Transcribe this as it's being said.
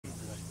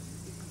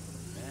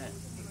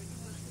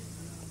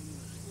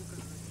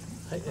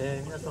はい、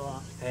皆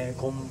様、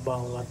こんば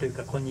んはという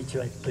かこんにち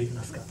はと言い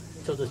ますか、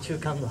ちょうど中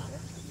間のこ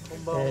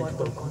んばんは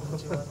とこんに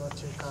ちはの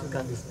中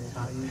間ですね。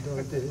あ、移動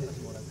で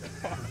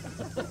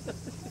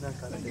なん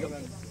か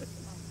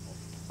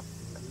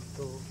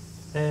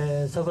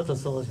ね、サパト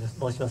スと申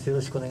します。よ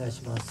ろしくお願い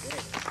します。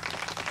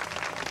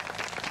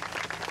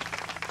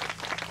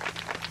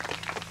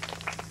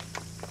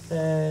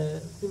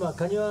今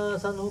蟹和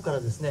さんの方から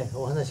ですね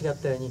お話があっ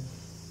たように、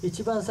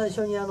一番最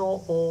初に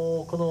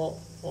この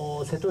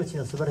瀬戸内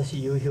の素晴らし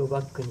い夕日を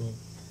バックに、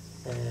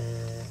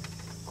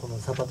この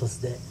サパト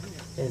スで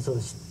演奏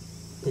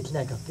でき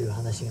ないかという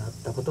話があっ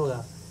たこと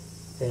が、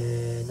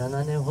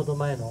7年ほど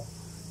前の、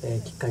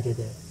きっかけ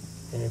で、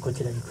こ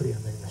ちらに来るよう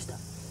になりました。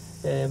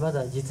ま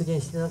だ実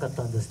現してなかっ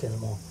たんですけれど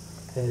も、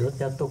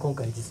やっと今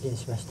回実現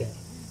しまして、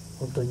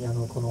本当に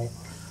この、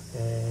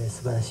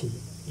素晴らしい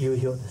夕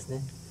日をです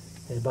ね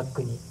バッ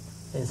クに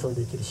演奏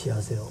できる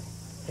幸せを、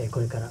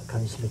これからか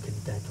みしめてみ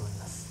たいと思い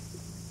ます。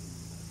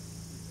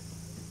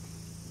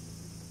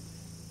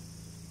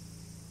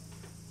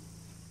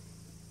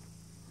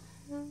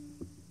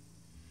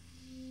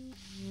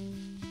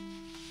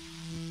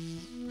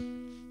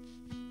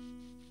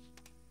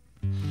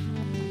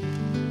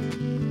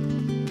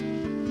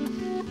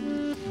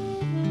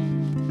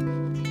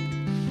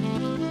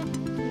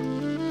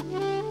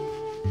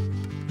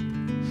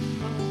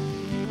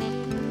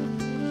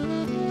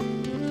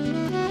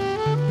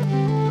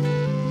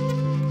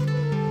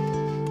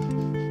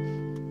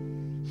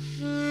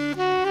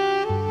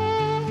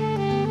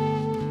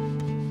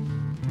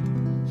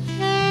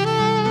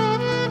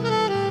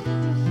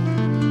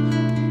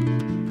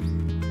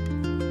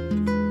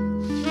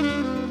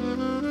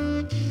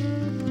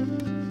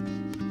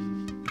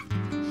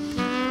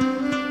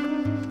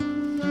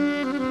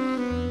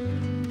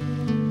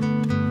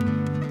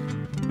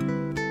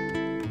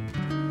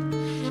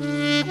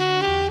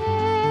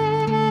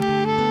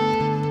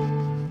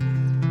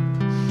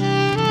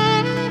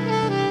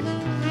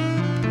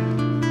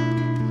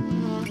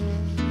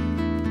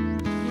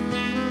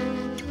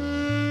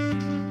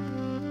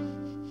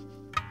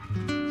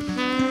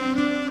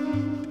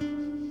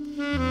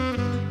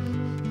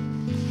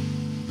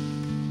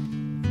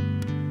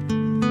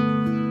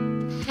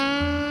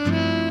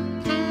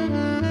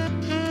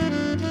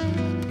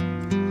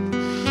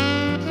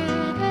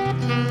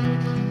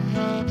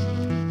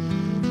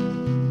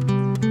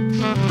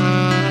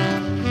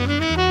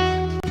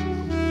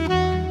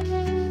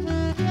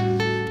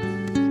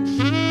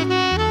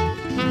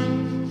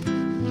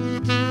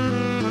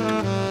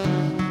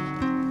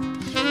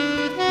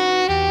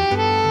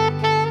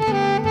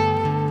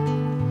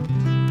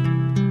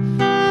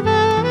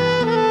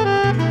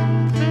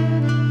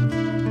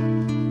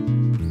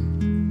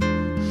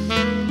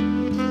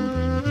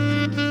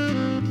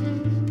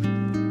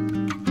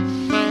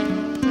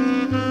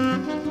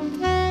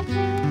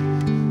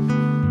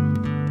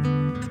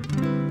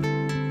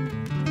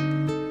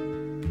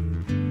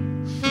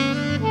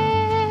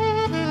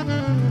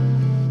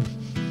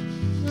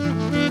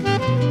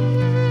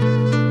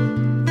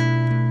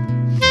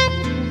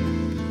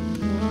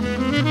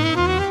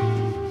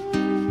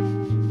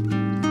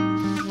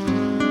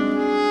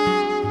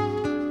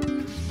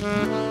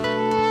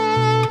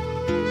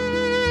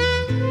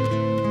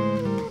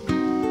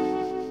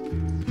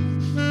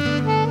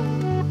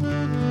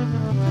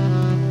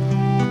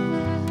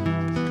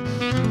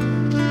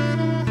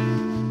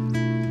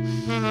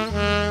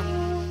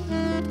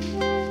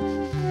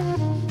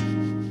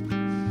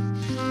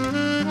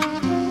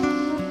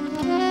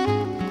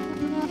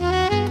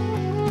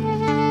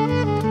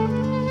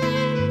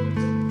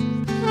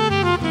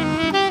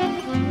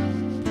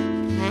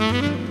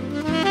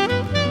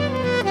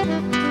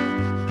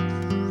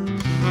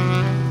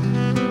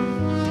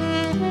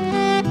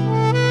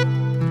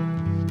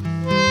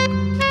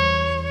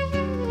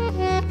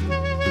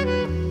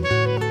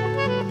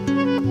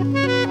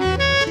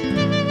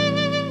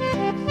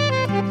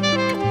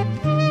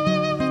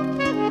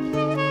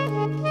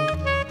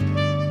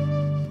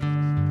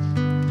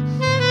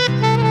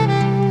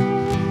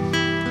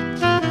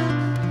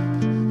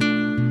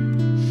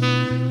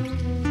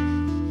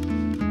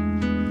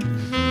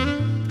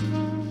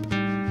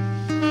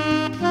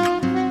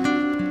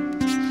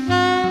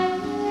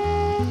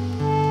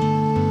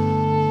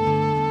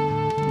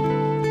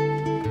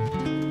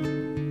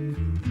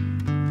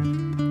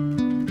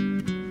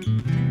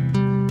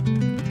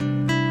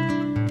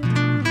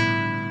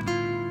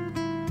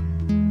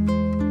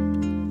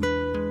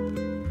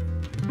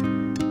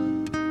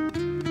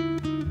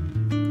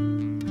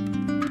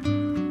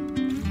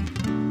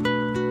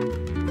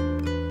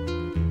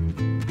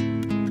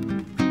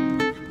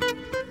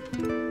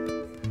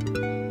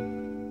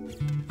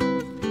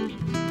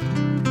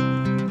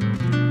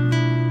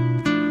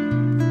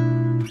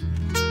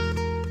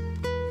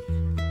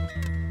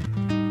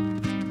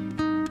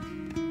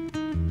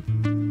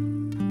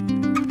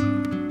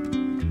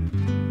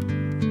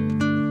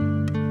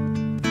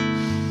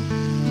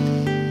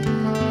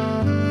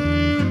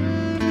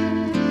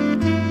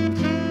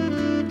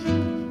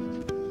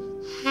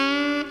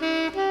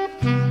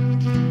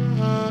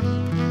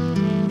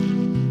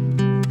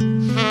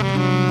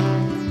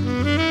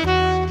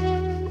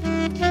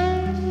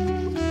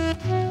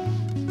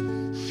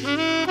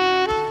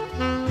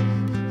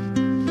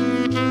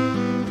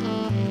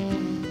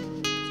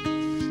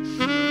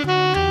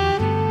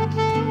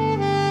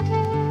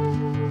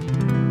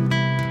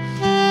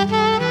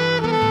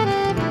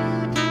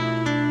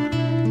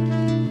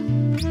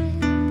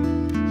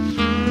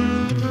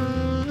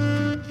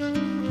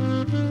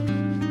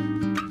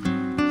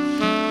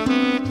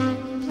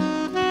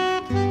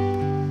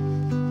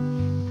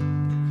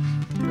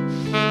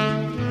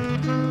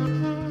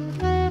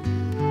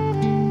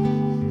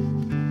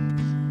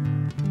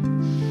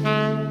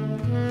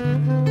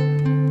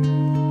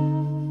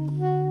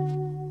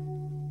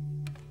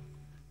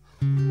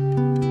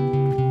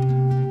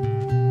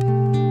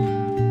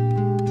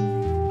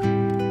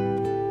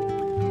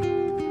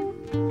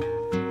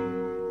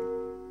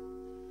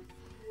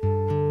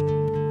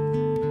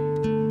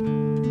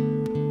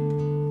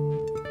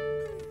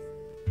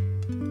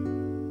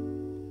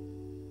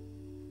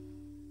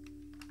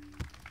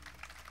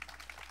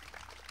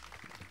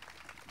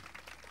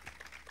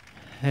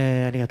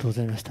がとうご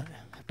ざいました。や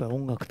っぱり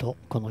音楽と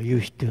この夕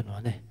日っていうの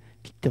はね、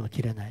切っても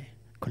切れない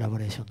コラボ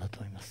レーションだと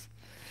思います。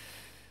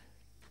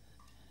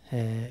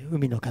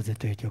海の風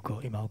という曲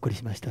を今お送り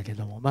しましたけれ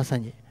ども、まさ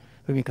に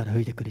海から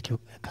吹いてくる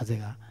風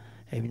が、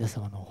皆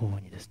様の方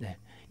にですね、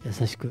優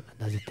しく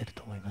なぜっている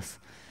と思いま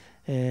す。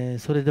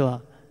それで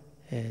は、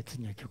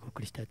次の曲をお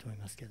送りしたいと思い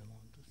ますけれど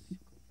も。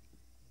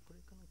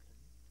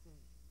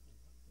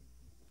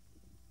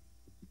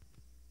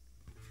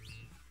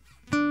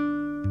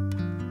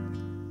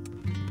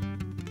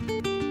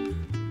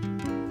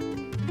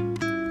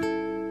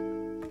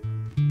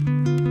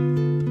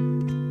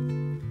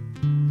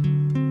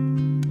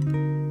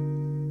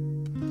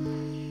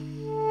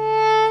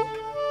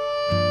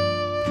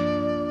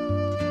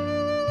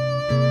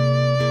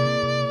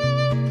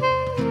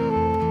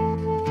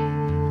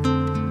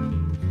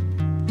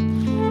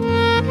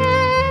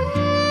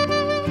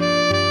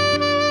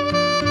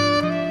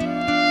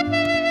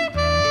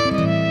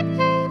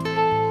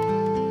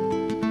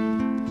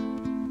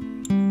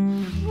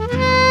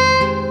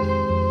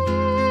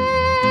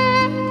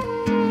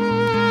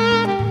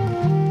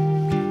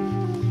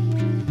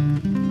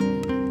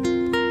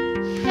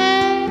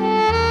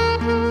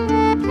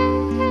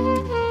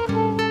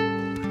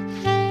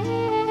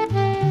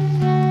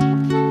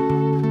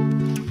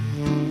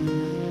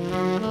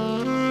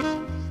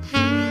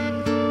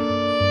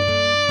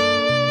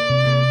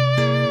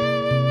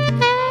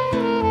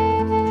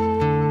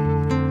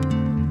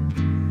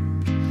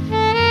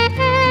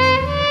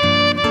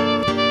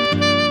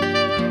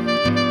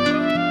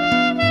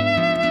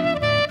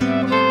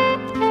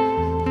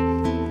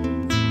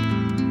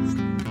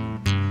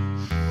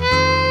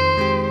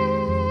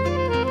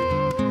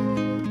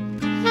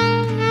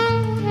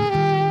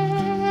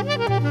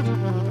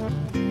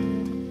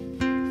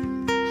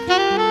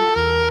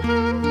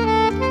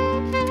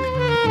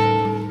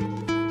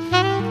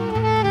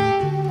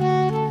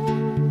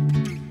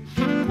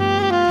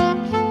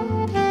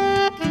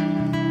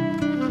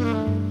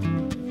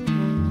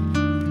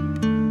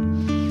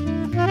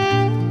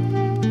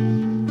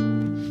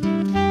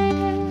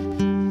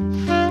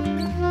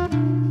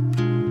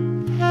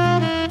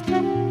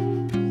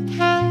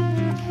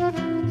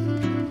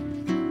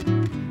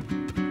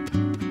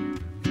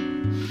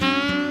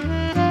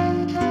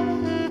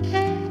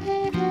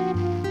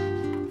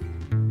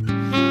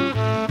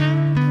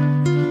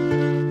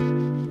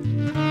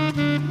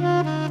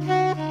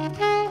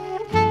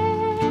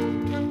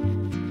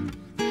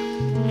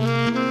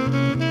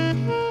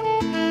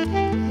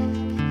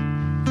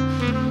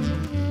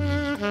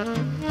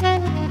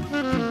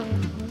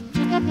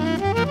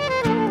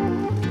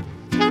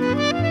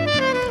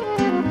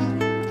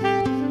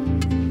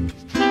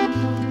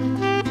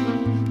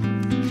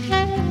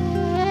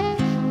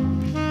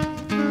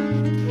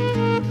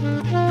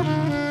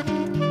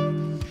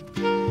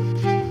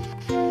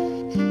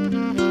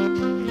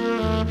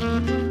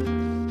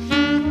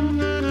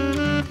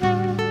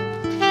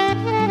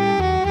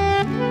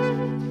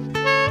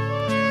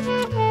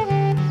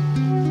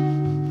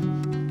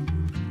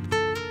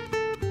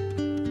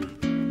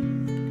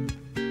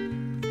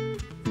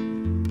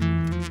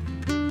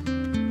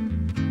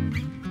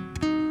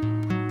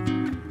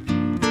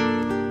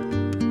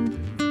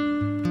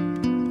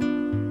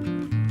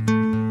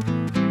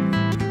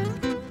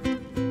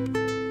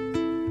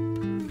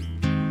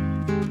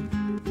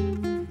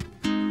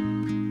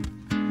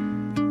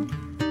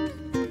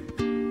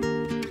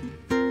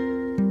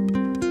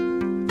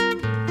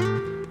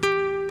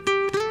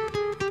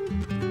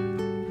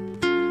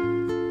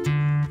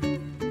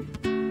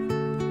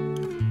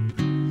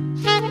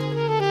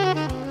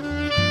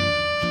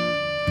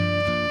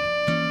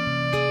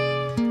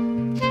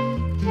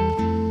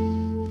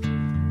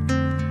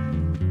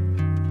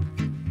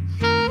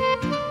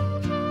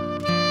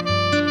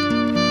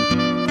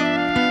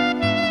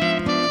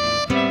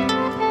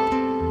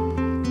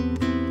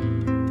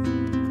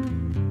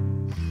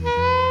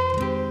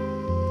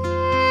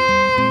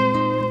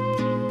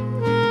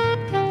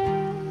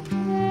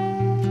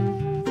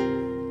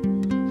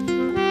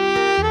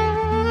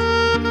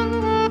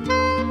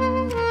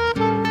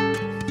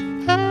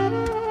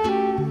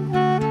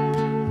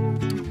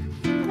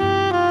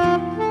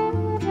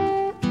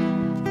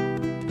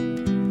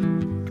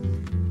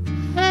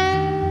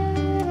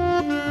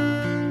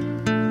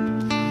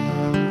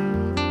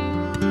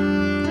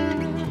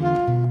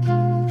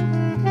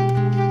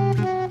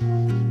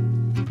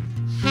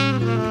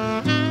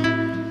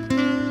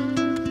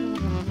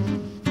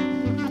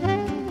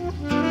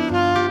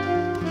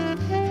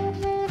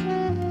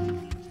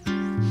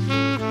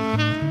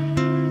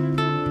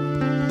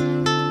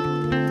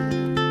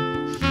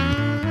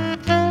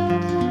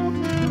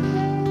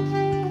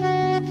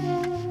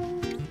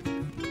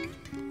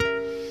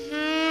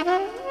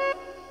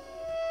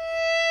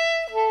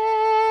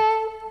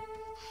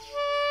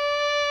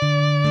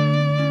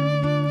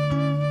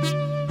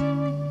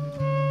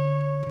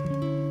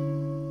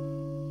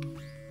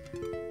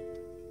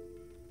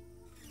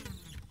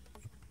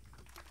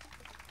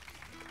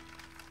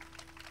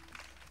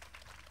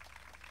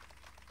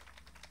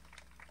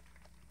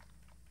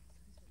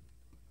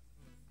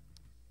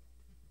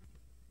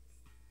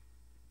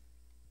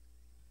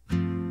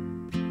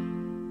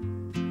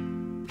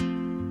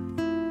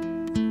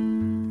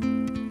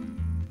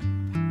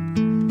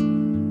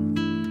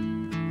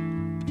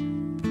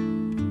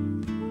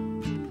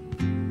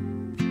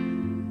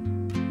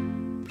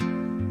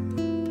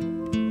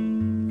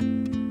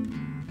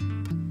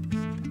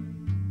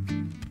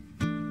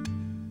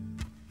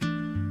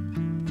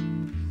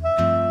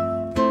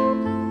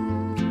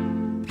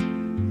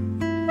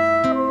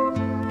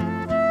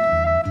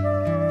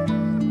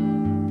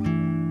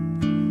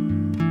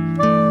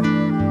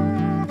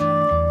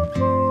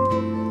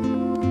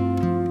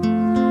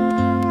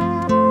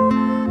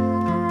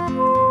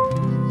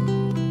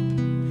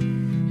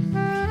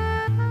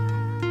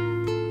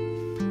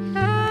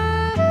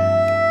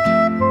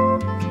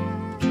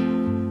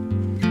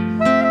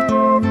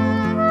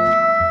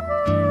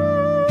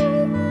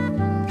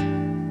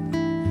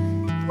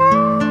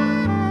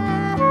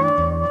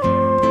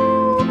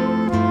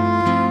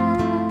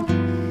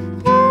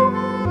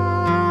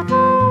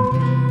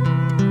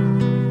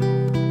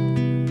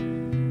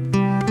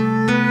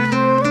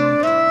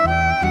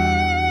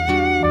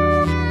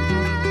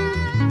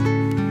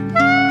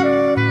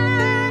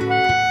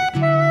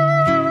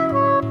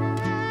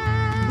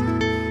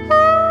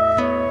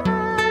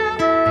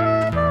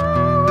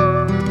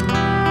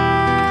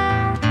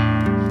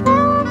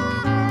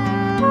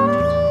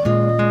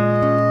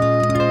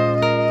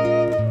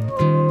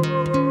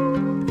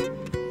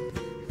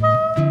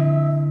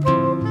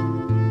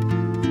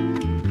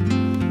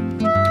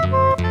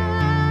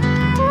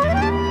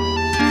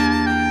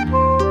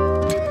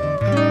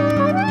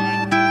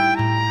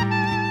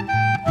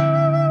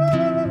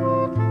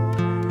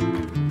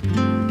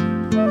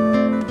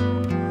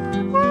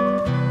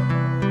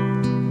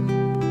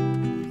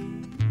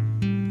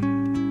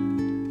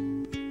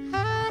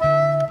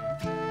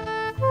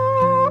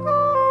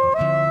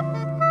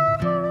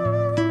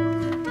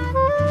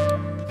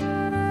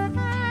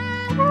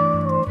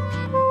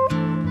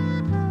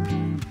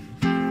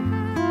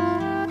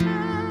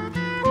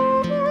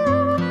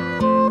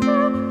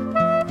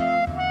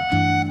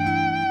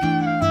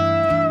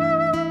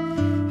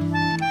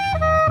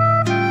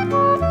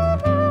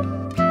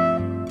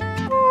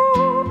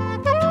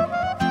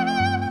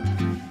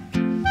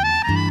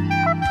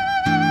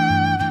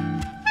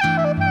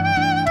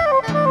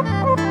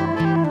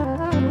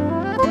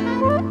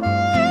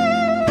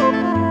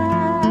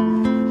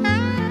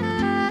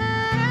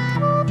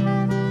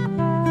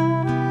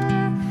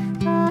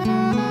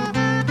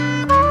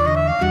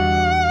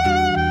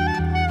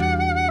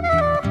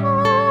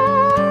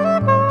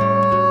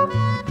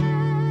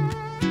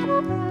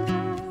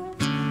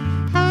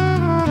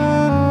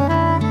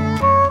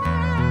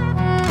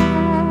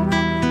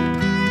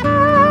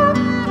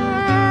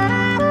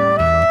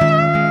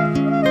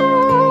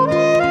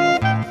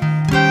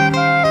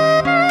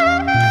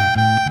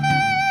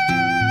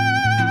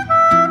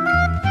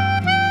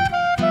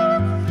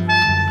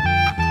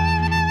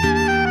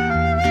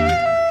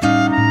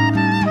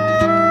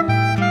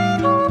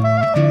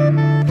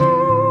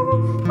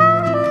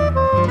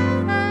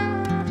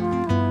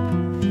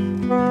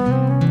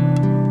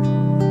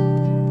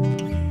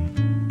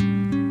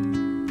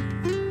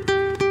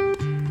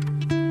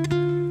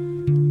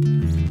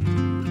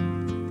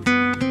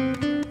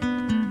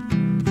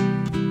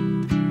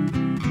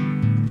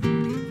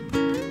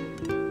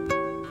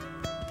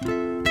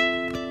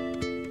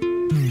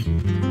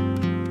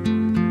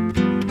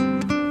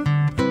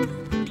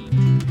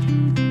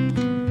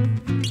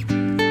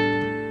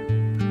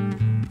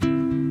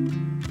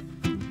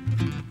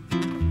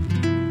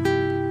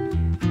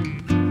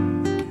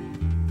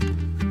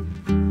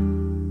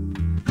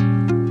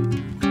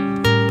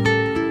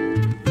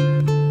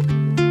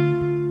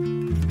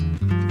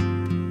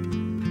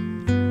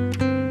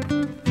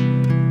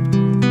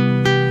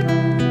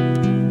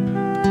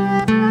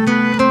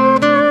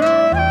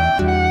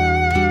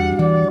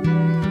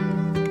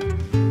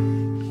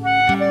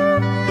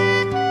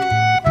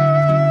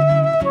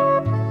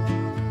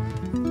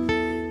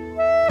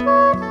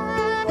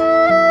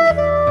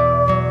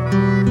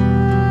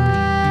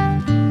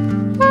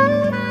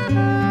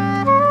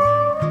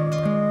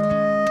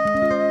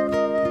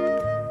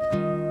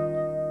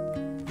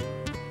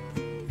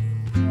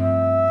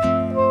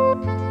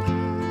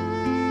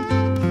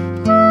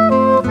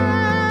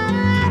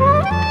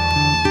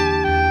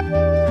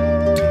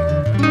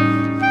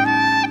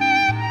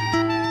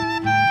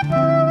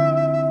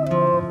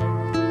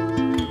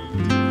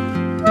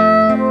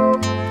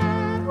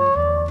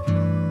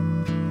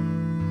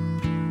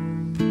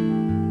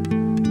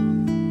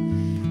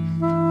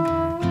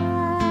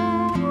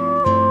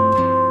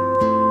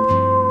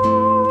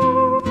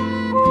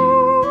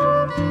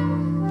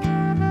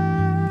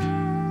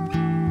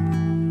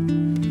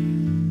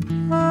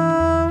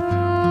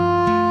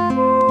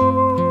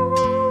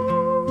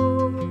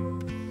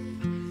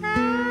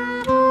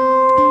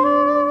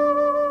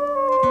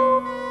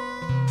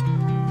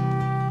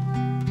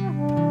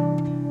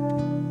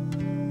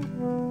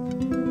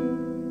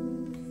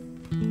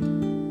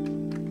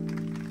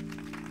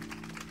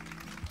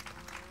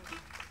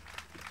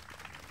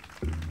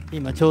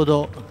今ちょう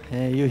ど、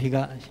夕日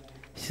が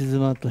沈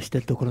まうとして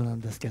いるところな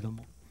んですけど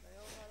も、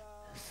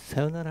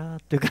さよならっ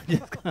ていう感じ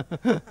ですか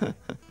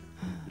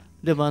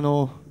で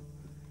も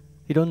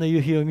いろんな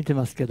夕日を見て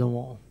ますけど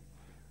も、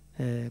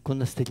こん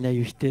な素敵な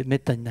夕日ってめっ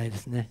たにないで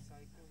すね。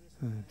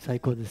最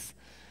高です。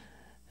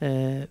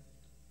や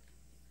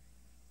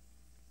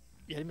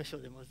りましょ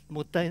う。で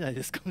もったいない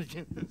ですかもし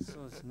れない。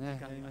そうですね。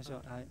やりましょ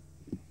う。はい。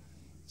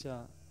じ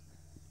ゃあ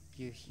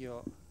夕日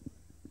を。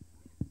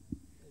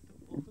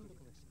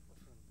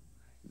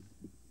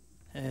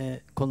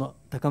この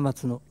高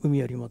松の海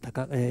よりも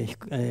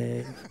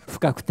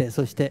深くて、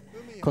そして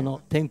こ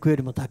の天空よ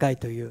りも高い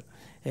という、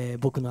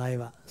僕の愛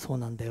はそう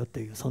なんだよと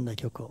いう、そんな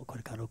曲をこ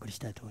れからお送りし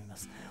たいと思いま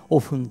す。オ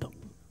フンド。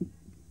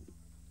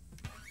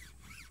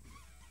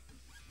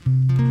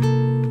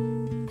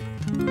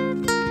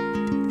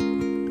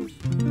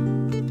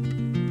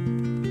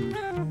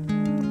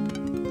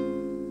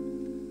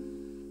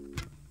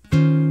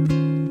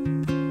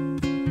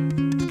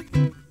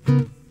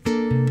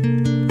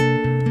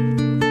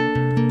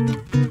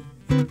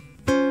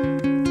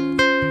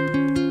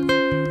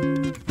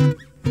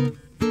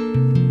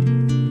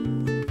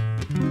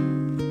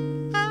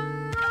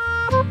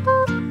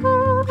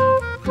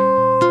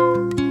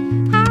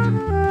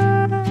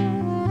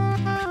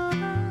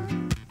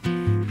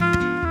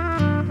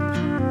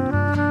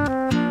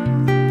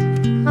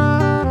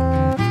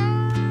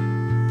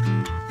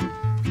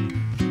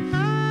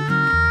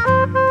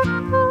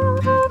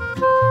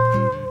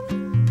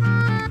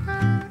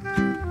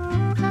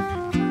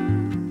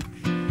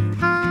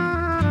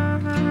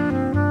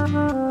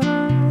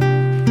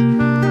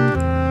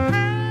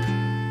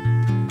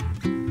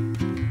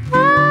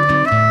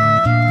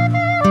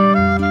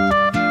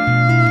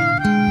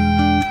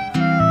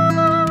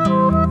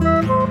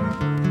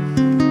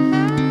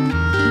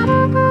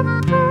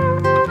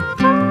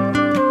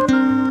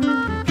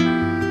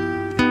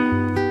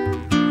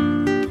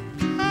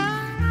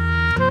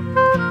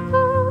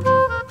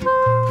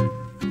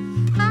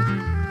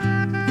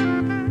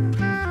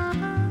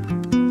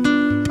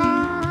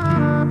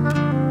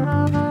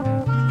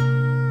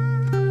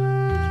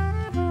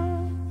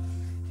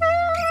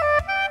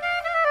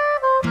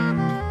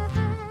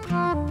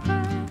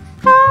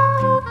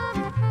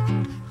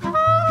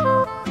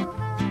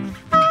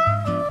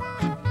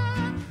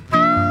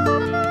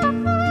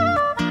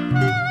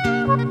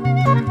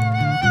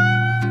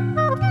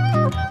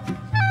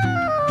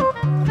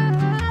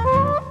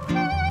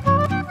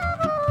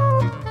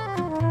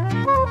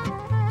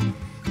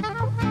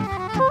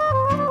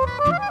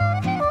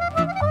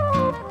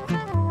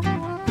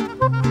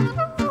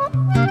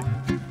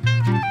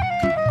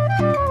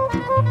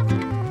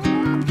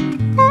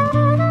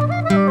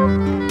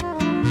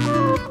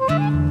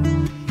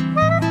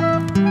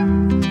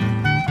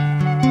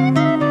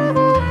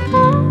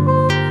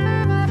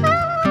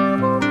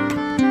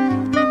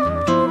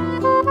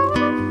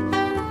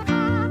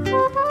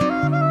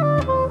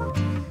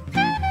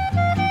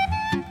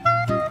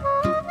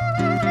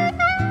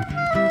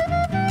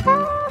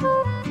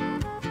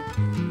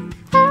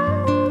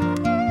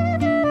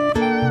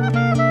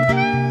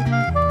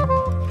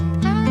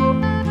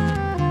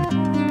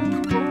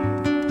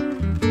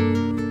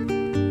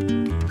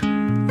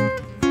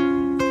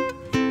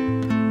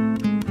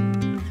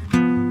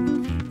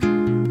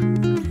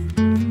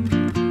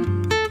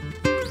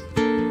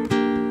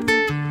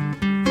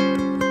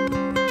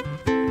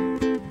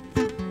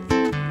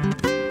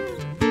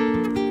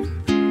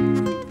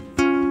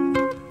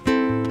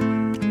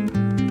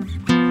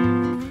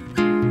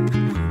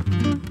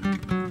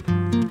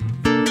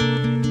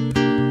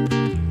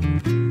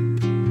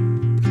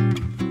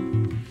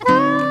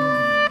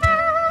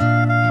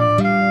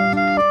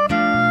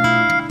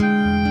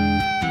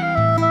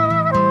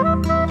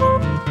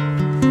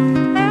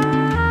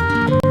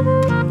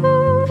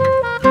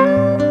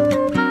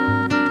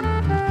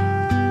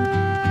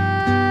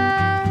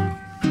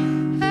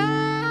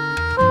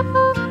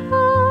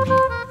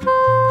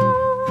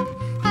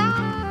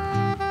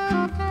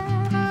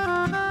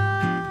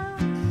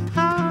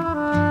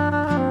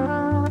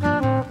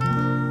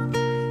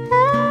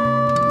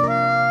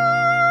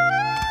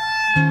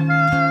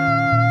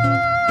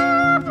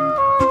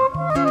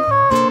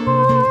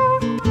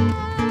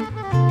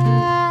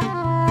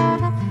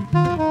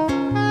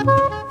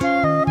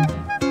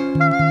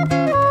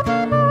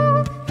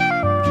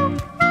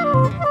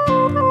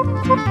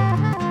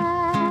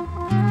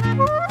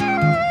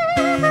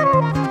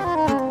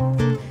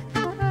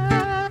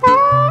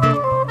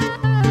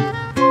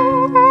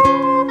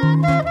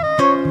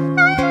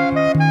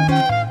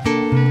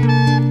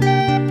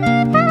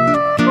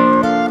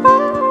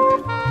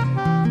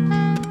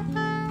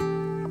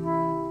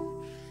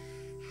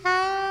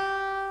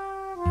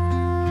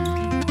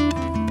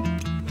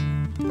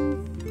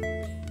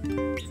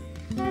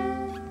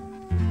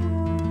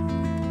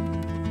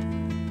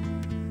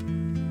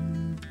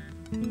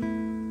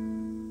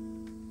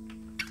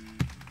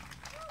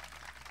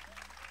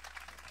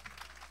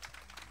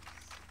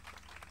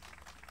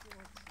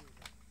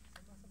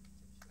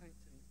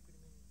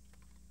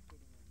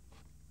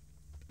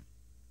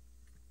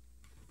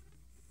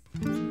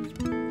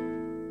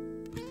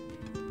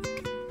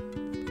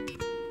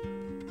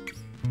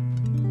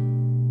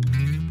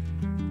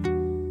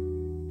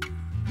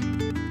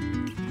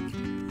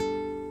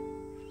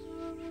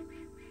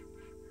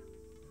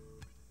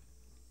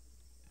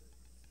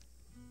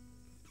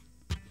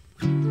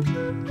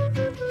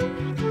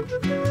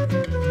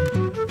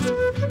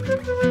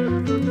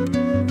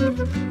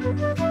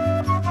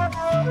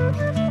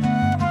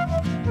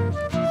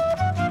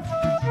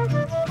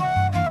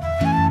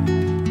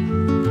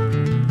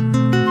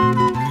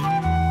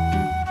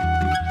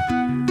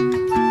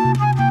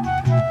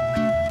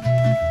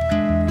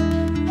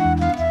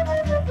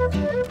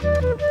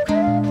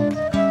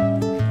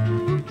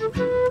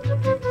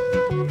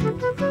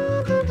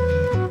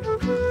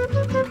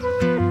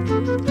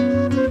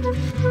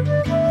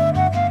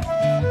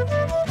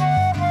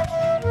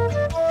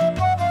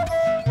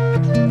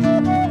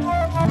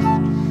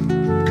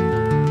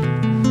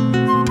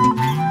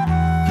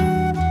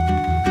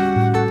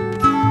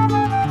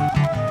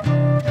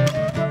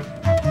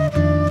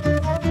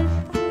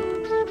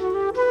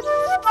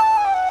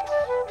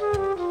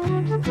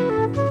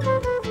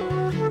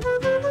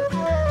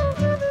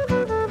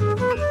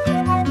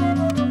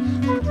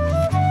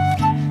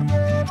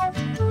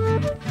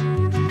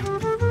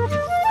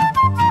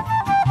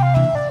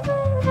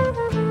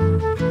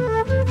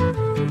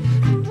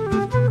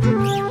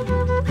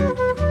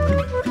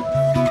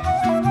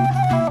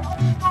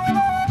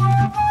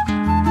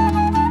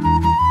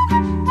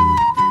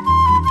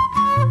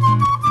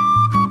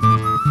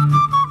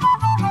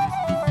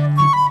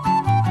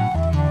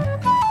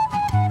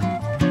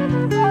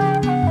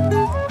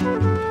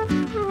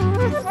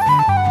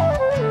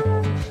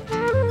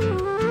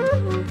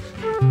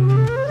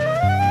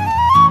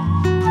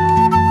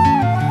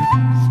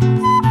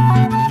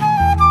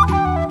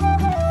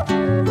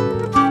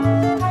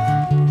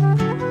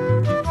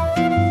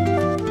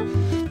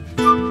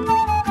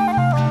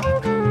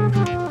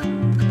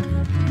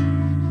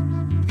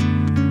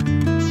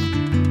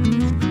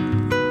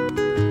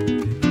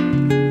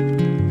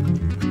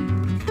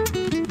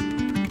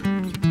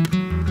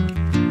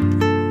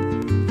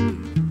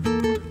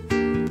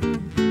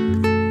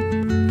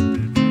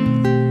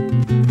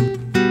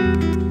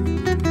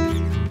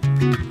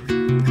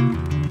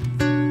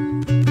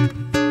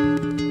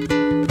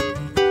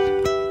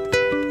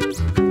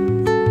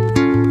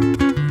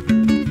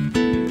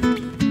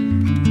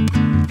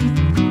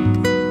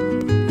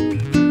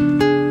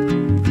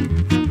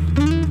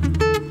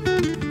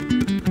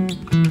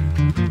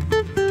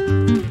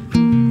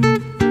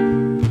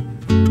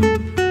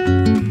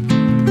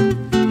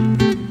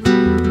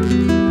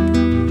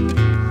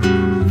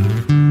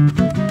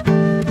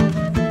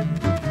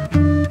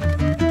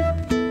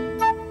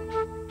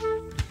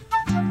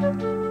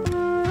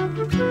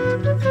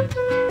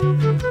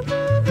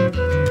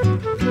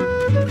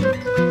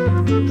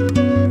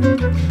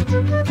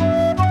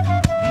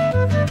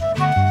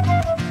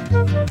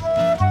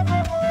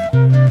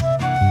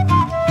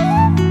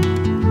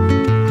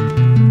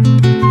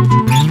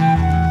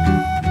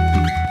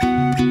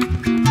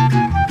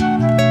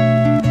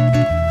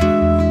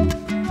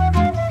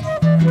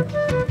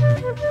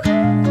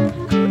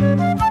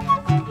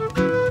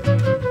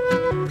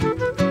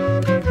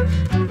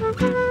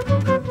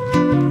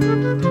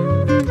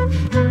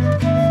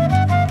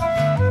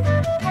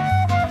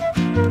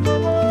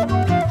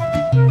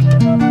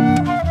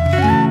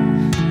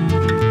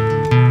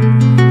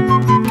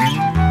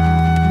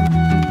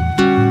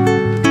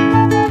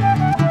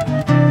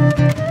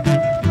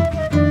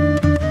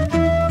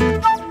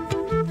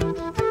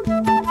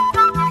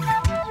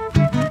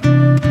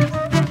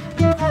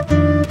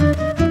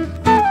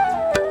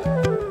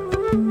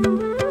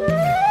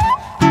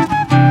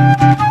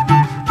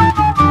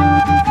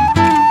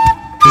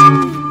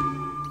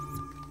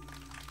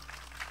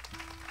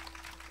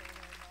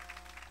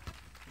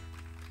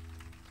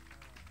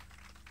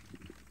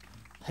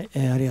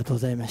はい、ありがとうご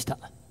ざいました。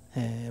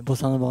ボ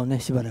サノバを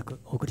ねしばらく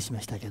お送りしま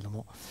したけれど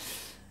も、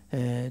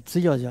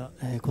次はじゃ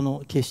あ、こ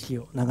の景色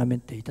を眺め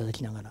ていただ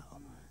きながら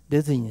デ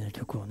ィズニーの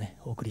曲をね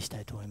お送りし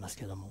たいと思います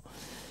けれども、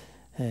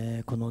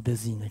このディ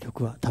ズニーの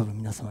曲は多分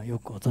皆様よ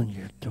くご存知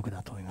の曲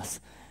だと思いま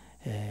す。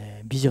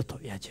美女と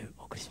野獣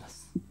お送りしま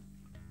す。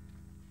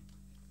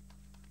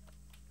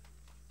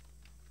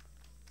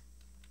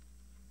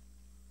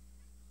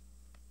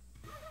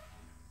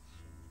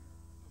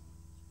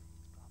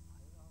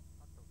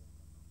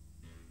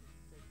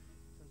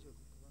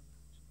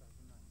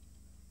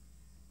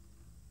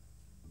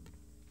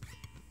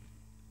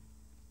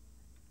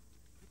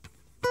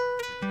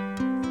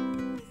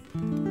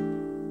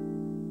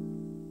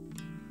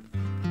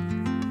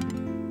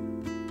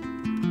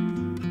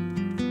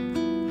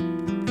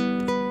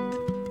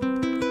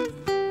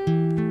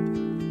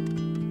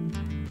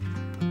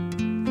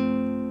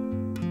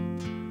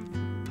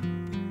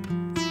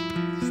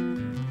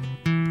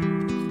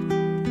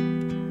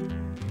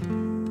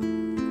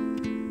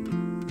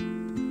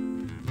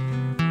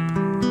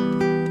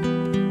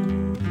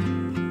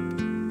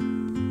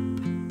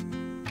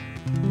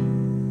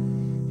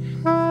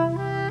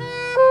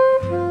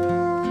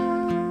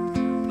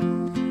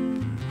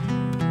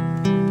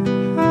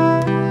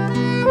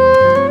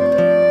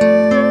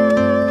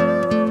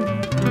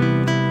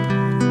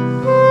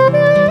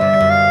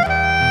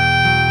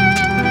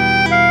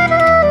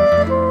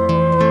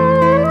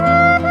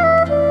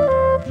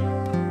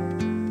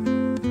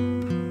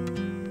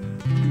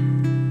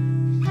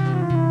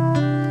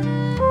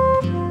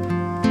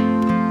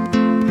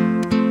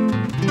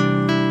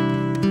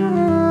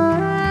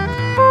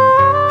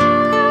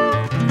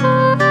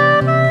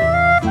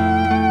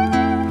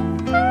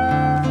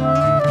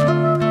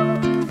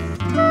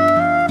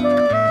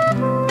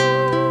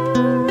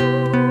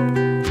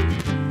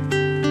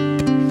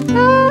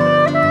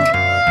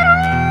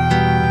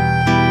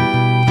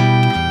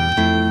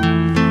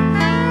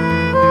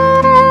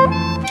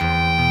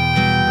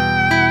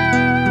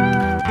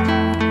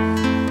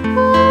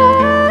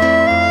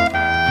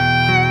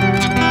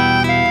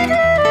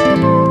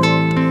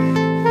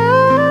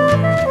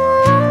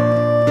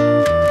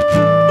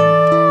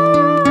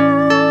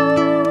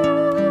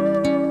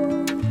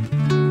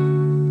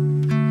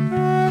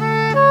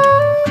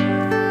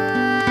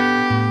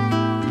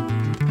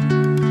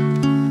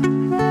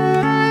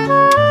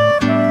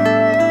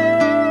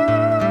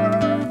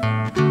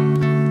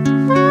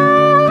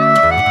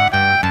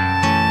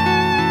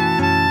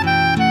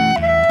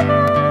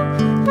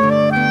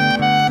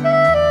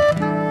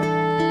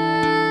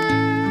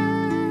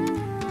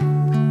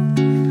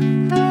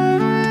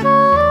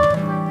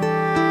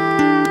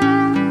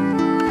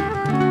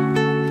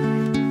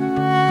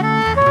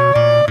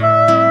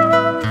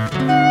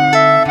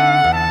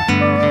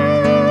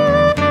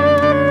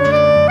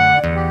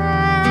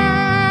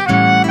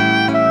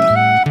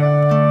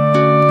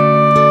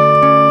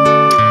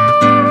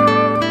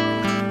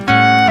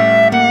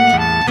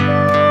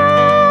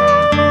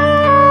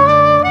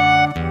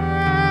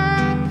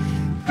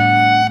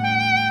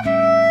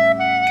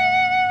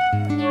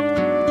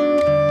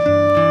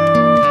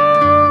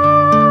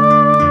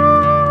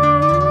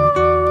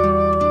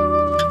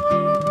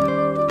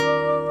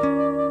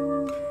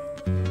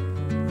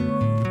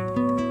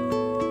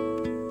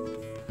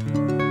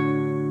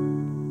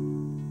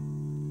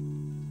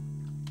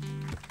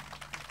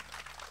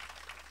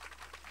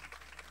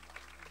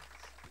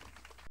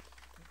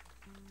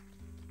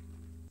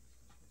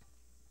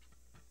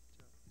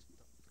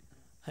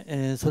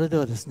それで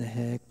はです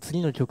ね、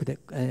次の曲で、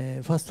フ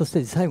ァーストステ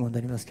ージ最後にな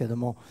りますけれど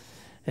も、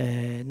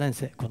何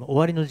せこの終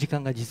わりの時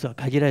間が実は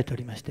限られてお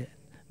りまして、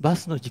バ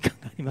スの時間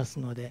があります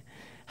ので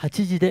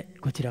8時で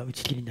こちら打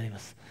ち切りになりま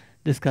す。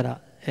ですから、あ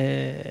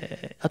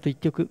と1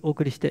曲お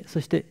送りして、そ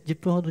して10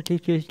分ほど休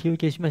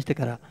憩しまして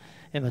から、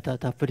また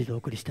たっぷりとお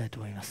送りしたいと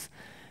思います。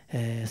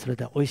それ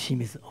ではおいしい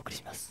水お送り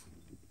します。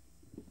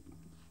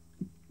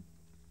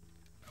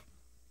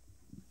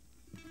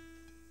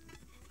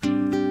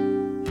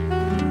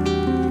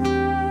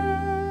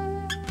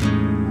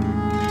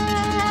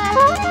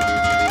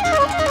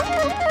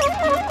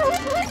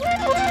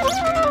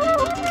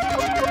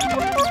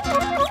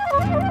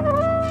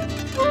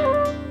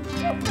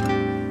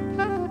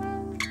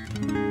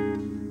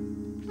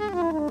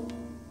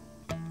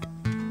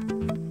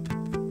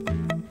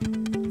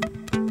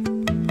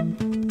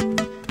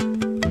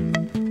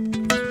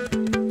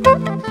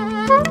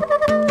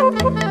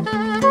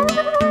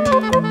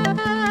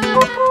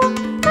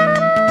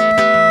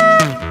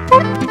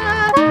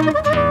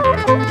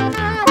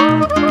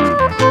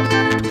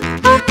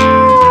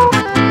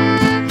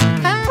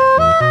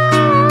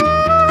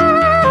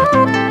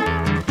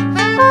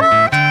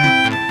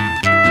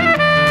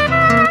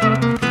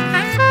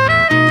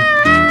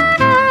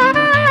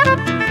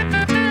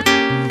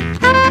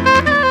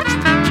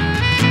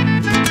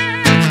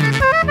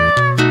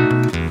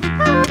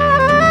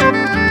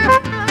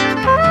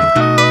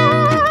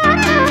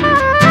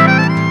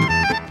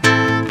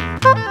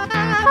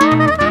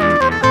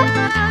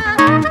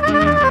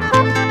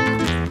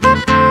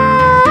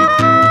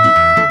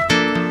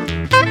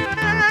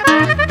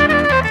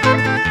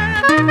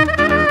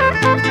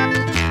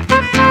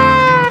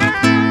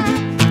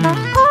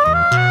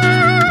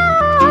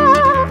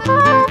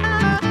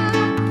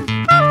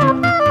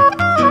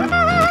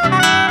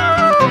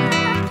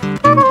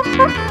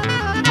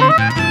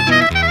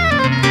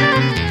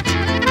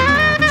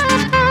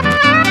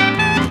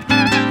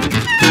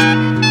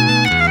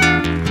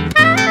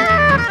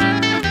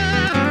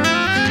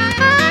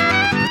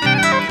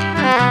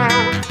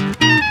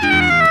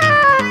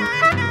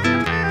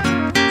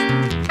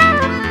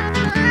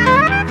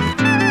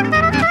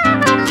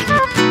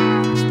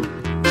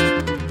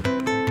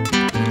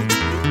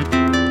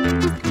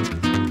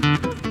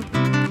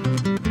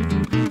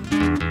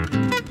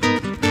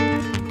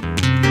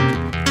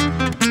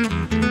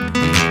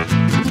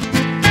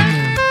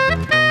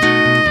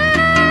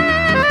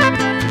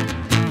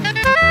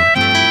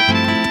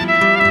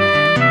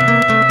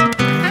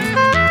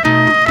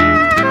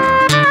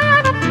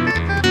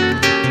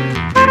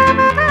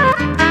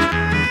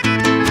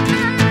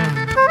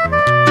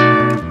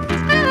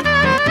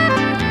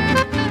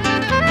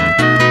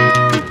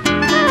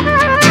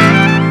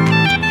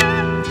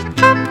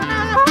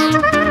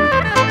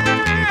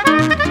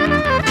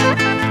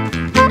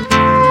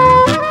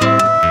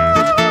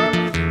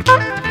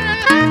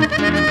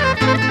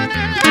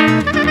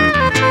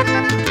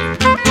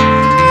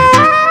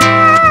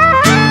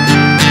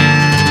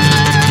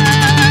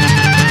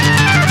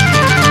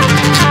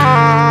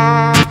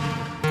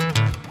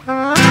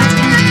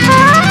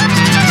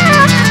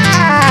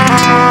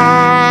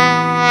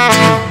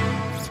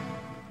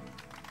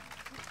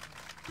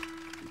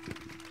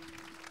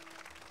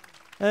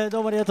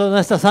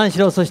山下三四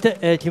郎、そし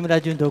て、木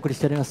村淳でお送りし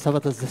ておりますサバ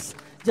トスです。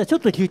じゃあちょ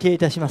っと休憩い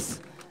たしま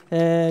す。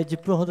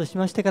10分ほどし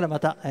ましてからま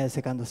た、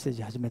セカンドステー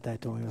ジ始めたい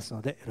と思います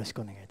のでよろし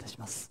くお願いいたし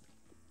ます。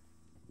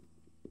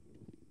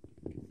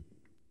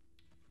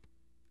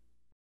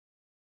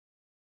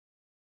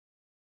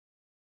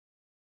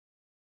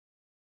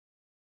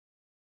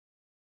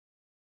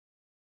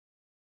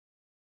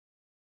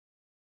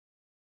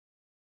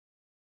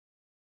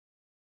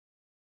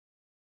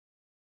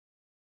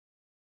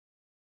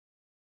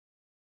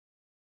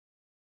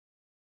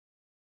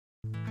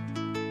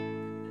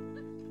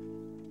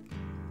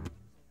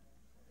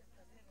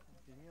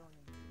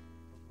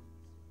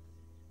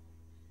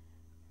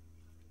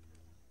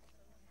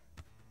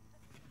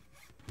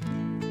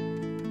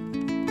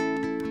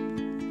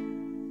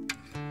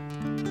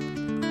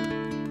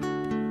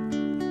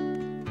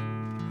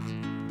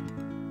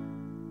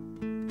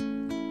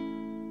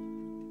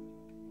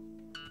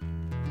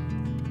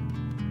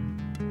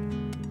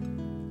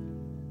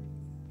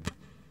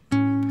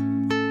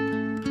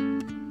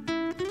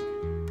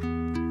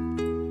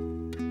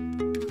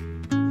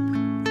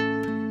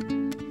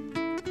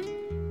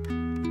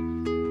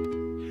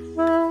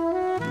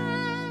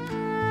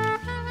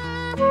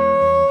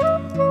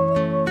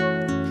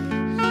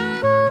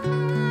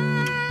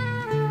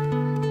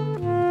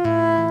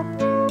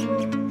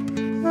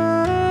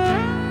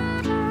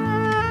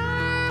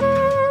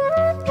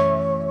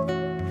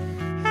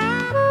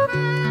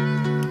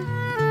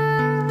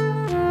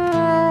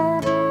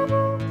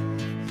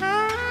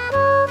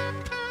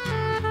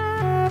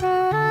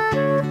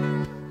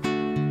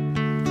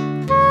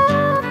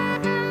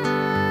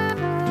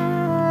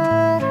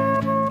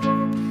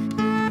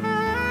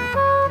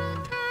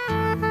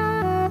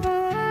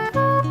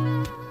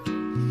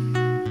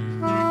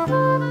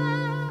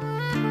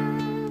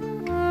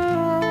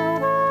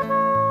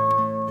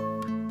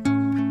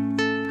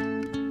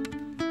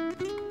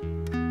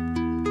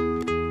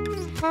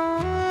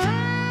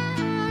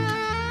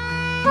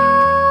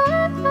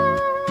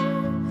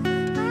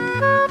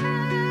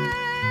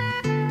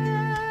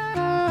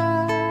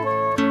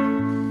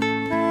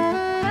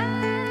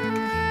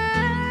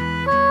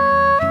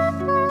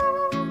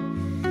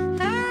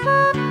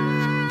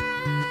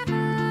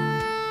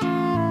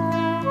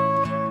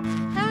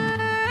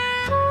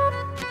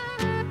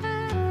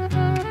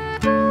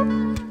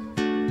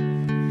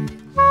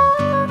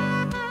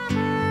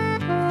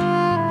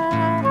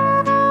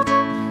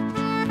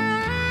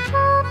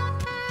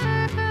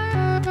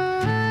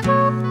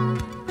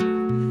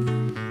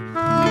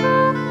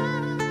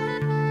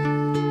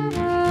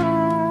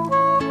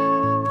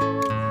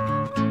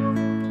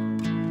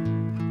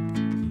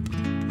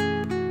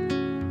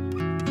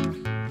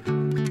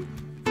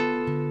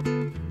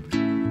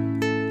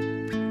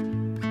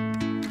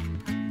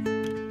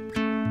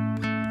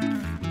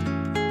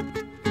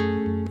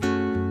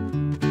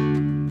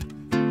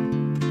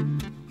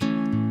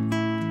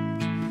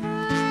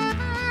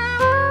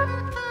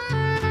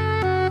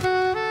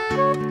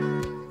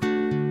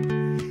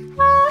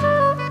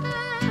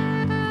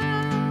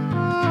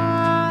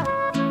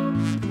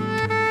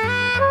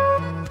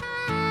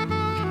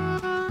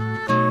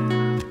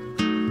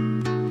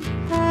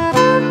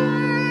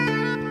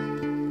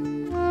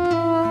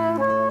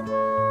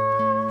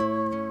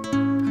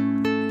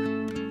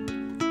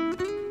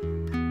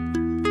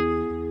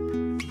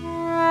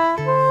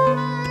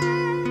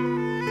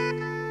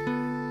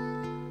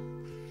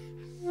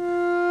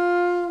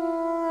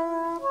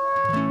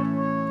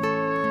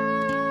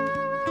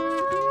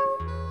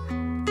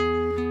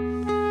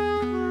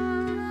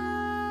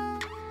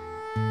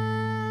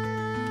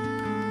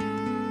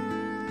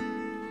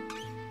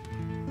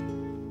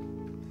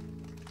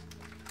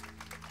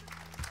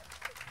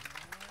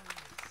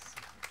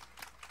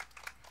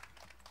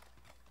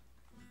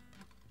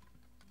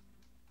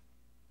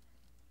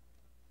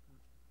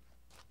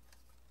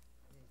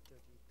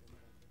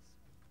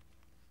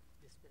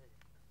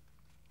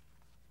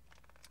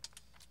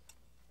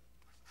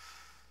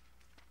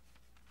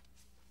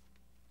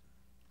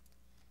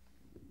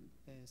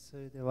そ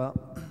れでは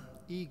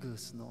イーグー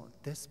スの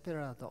デスペ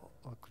ラードを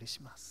お送り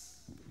しま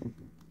す。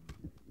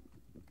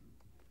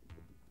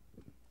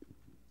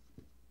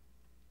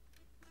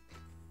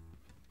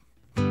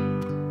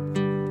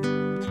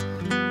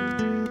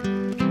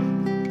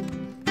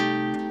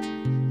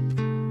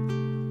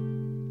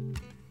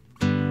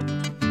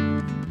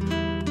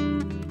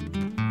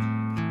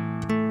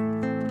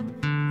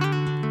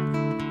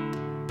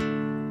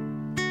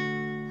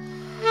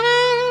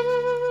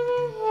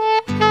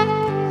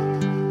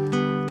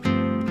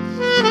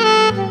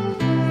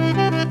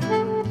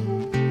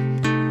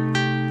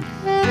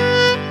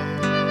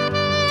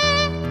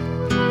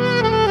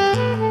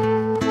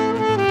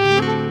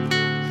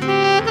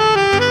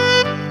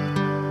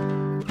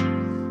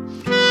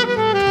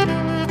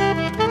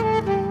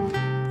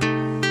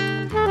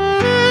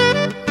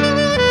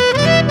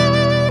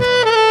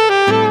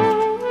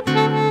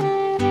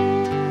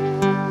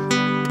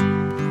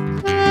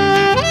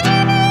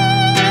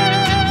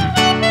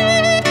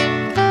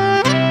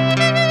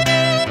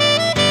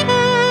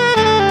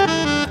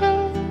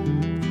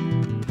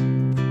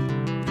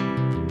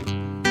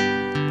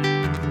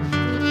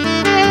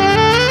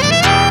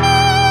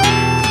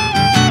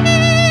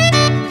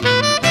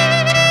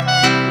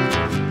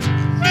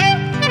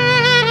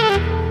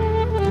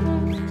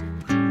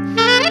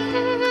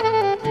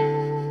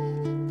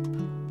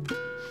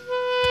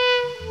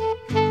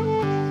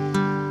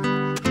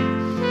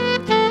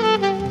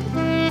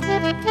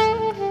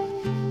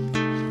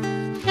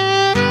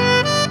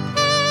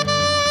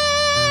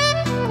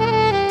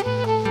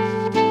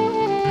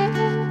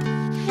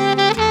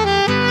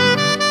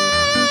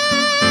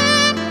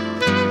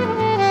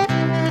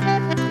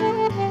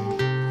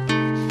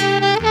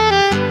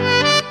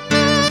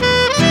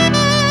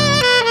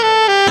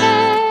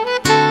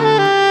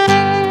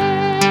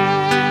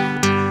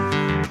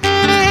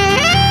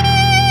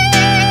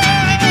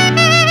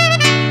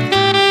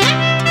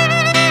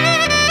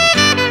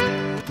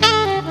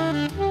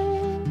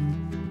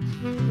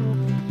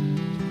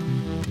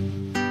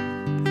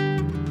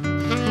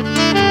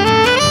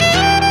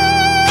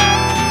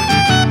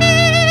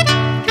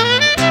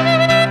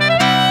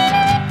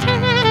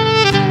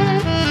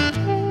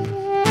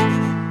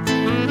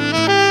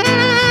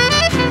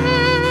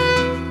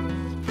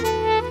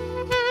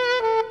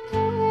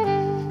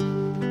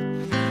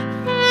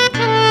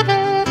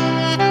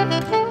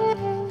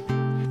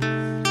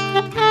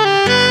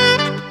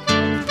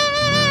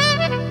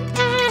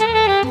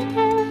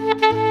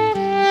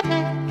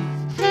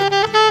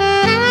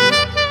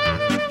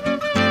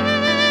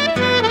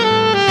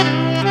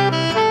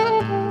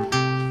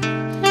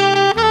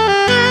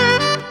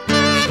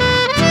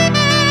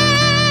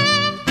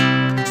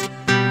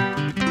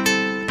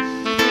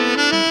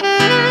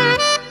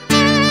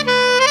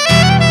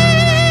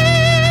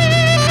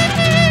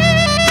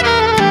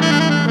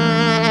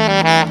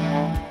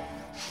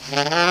I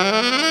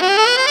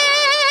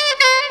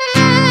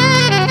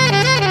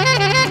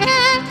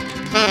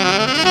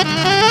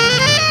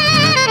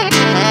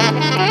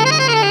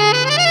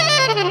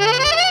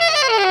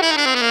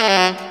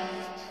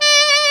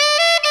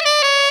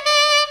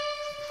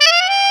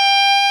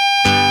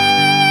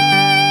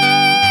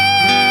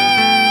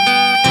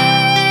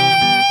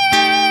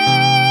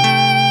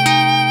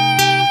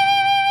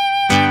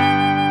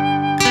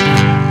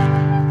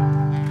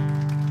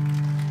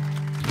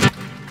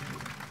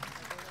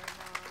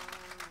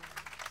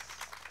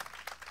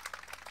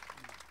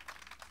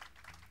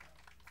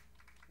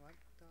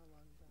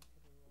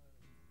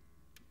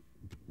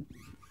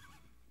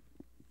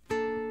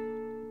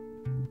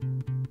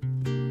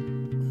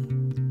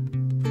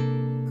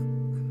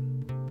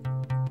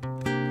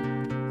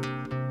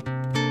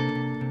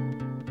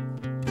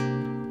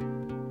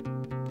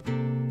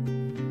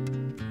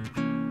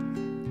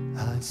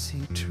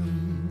see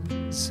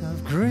trees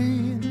of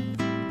green,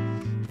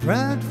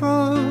 red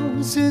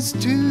roses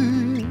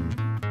too.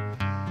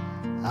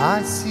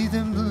 I see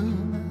them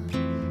bloom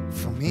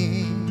for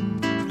me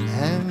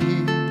and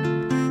you.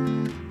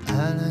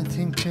 And I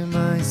think to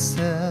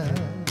myself,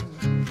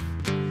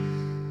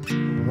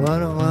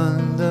 what a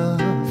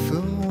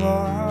wonderful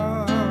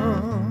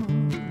world.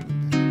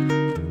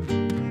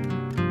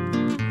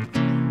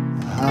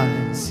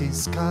 I see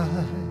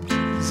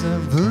skies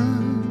of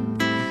blue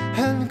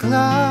and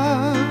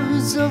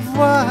clouds of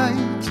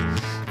white,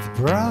 the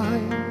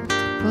bright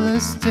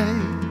blessed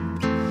day,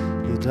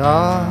 the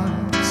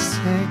dark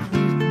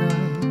sacred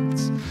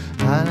nights.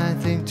 And I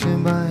think to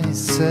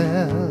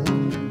myself,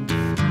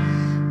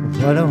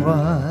 what a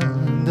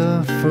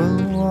wonderful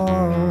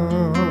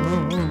world.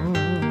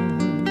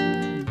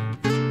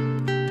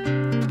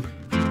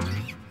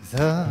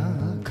 The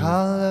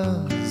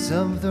colors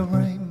of the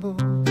rainbow,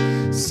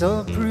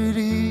 so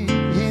pretty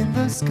in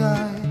the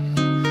sky,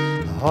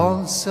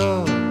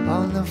 also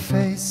on the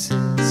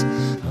faces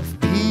of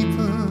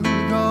people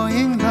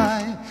going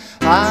by.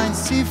 I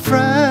see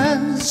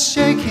friends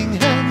shaking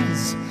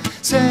hands,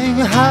 saying,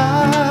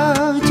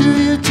 how do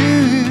you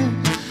do?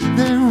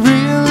 They're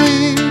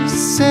really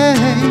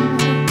saying,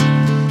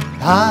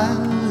 I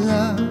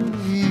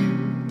love you.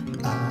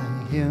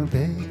 I hear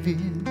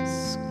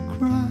babies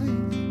cry,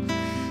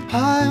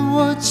 I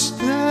watch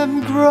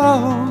them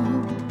grow.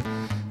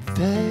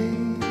 They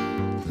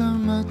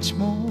learn much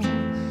more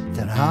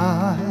that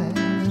I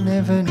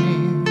never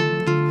knew.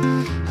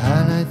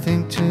 And I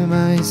think to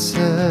myself,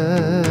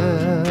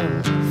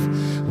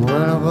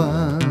 what a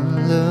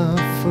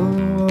wonderful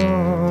world.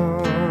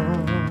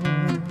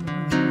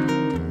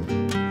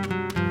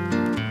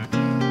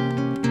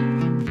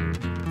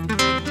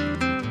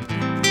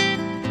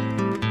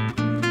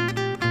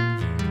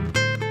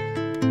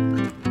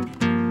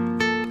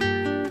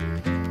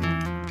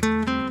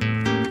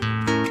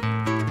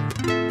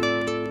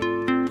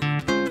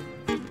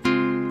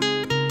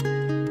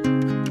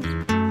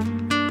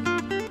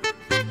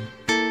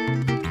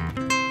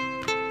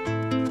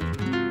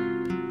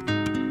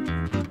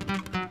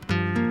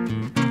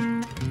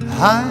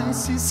 I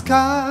see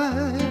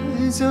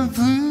skies of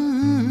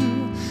blue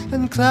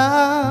and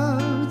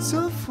clouds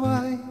of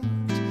white,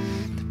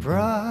 the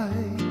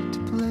bright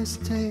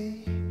blessed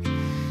day,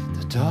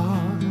 the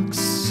dark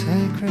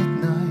sacred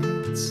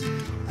nights.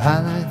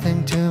 And I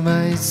think to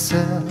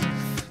myself,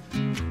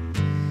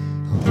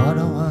 what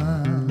a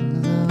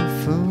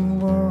wonderful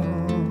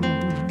world.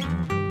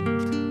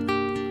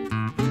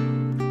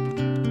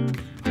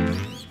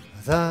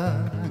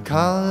 The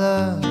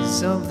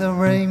colors of the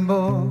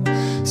rainbow,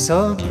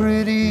 so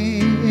pretty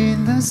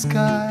in the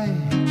sky,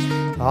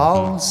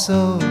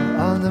 also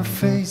on the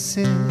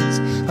faces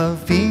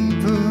of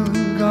people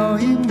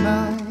going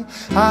by.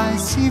 I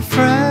see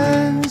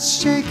friends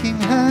shaking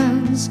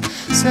hands,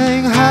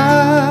 saying,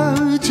 how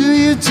do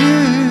you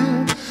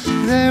do?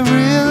 They're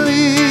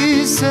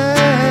really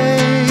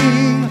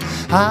saying,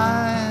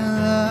 I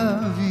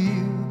love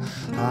you.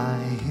 I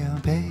hear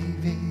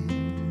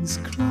babies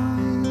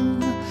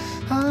crying,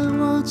 I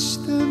watch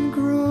them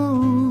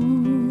grow.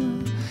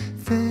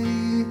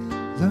 They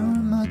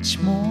learn much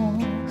more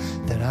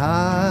that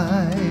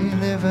I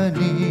never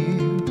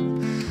knew.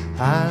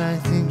 And I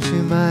think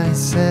to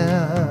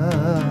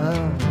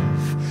myself,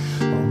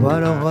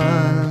 what a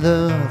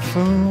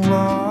wonderful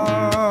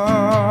world.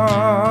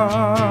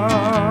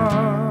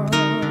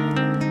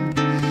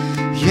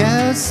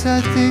 Yes,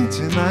 I think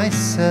to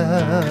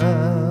myself,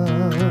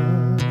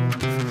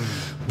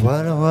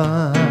 what a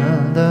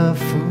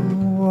wonderful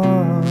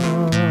world.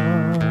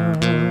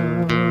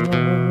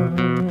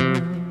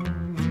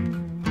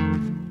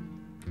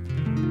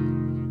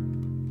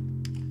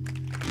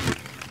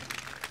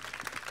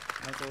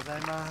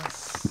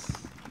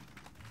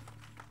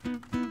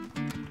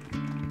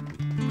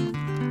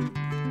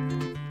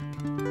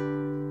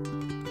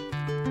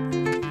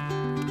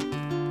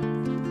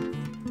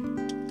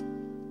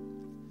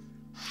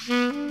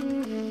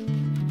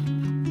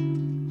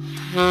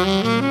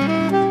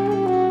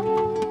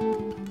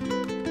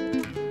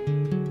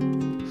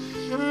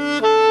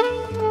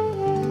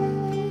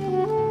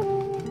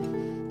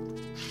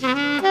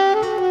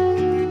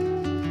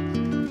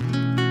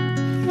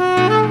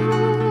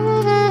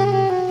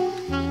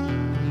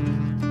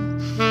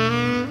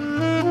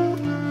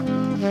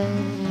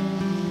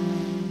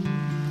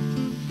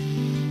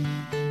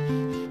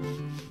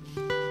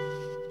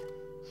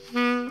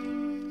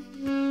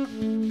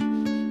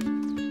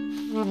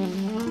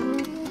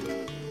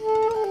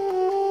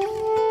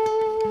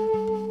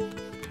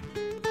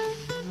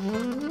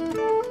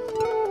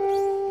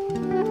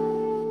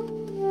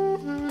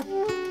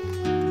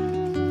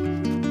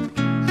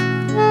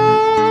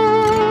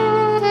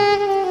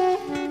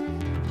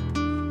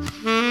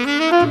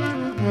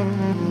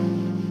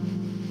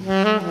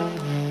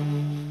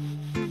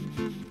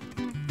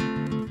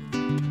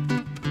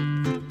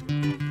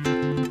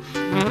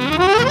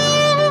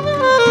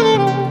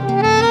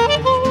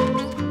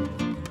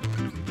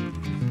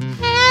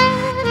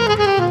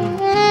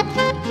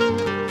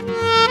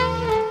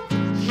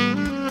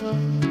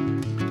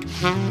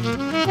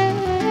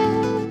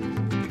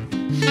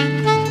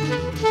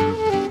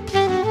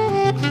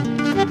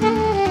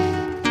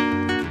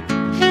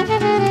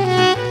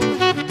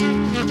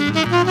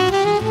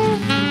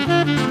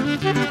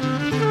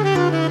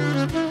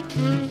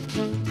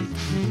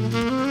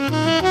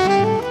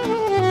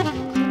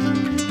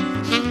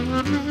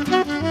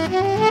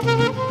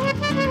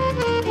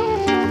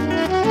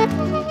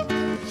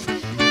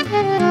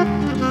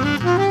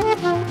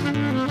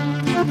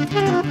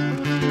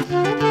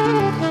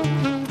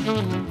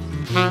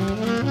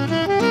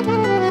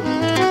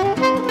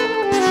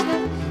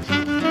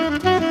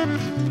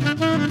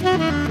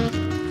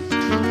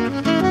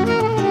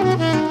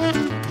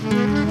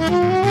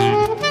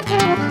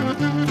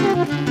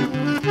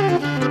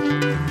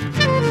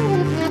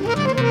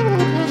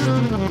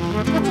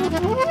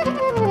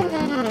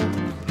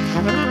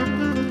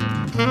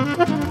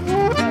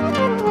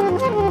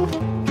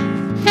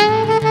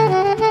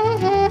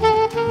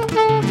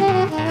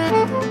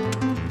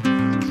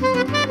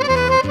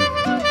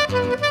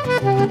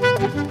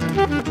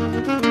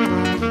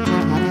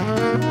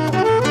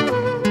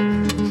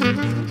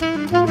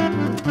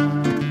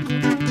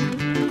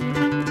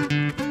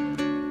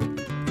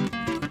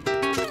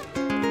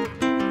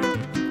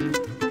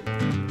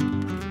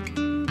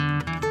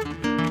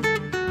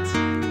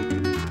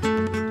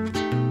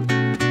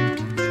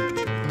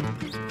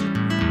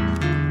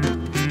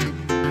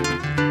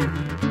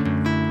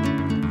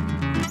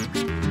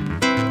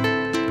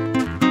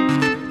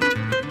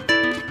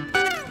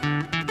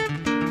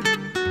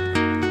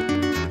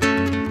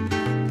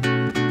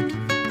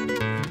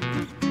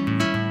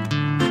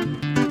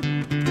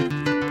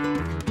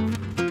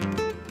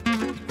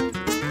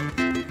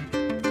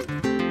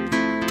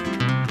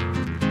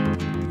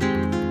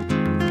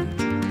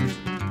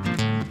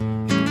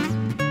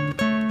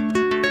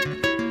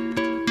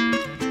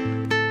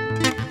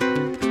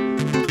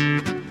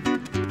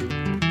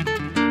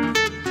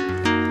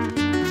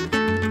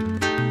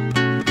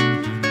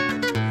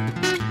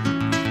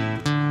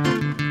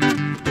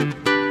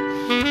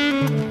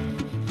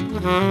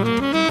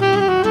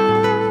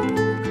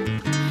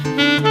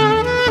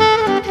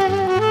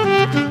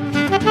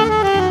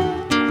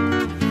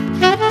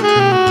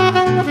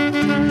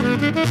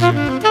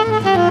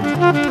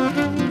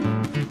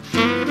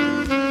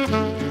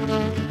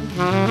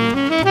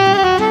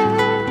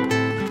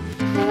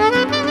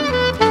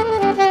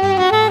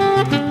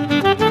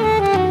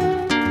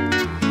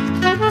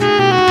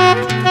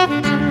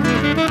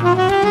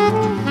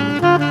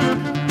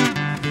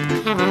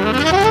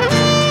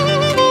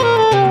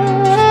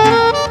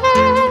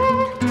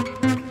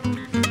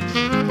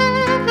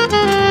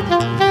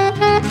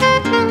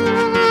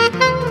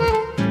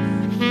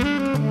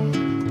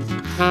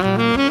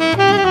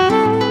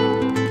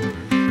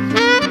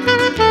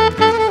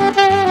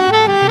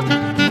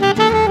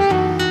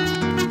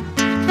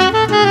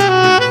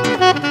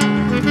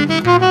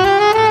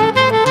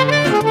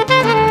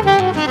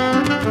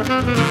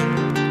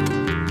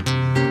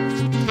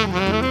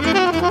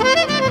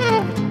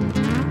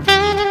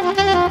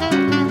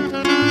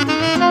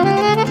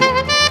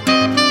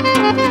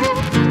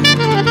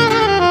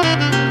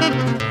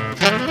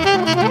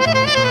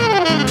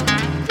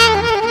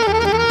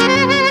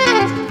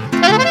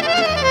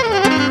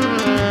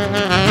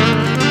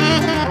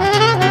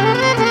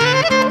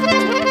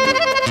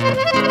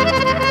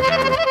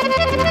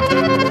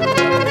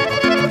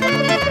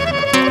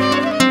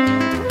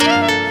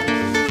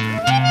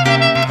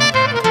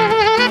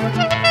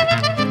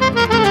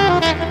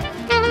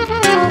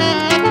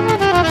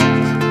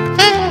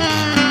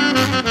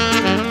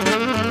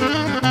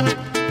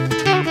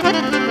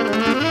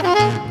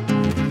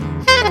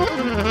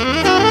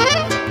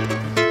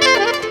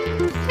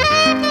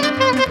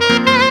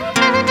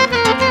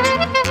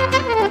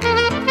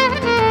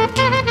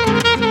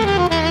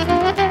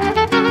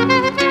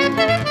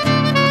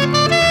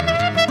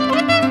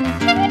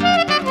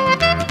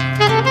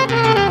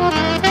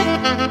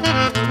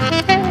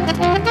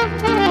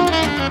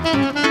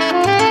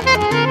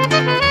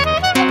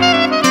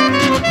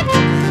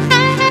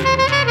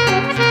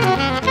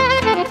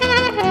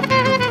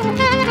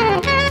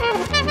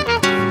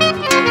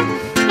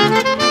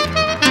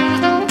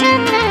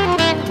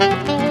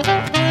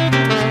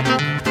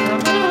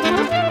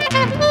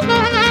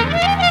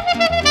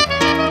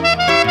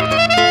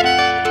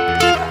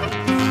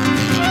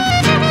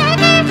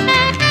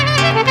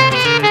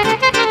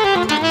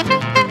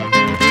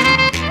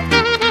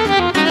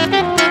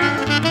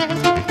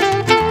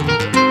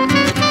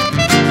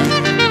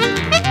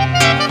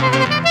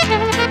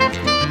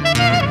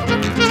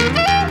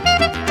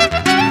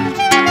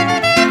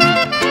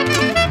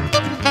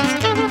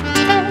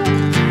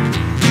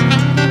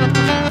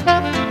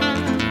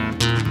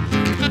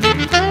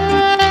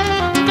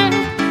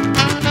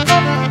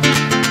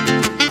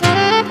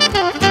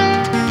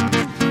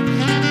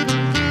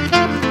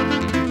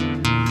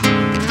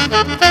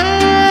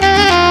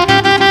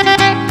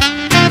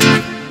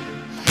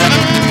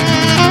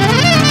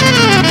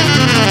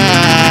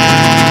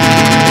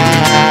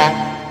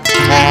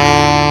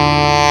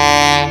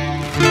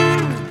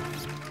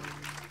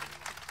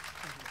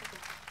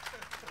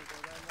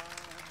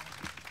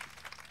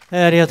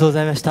 ありがとうご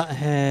ざいました。ウ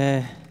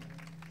ェ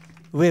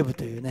ーブ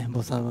というね、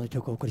ボサノバの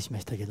曲をお送りしま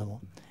したけど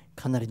も、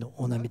かなりの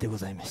大波でご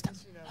ざいました。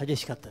激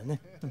しかったよね。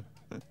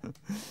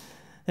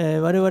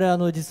我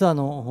々実は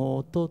先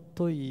おと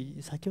と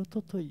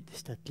いで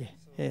したっけ、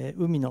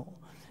海の、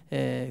ク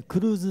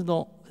ルーズ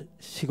の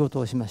仕事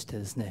をしまして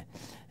ですね、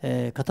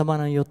カタマ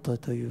ランヨット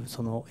という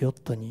そのヨ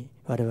ットに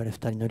我々2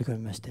人乗り込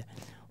みまして、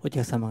お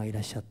客様がいら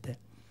っしゃって、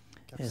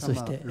そ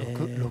して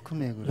6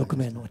名ぐらい6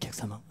名のお客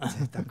様、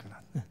贅沢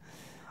な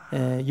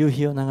夕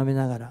日を眺め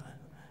ながら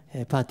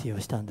パーティーを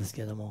したんです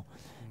けれども、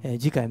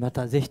次回ま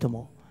たぜひと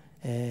も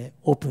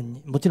オープン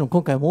に、もちろん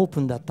今回もオー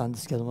プンだったんで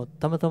すけども、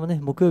たまたま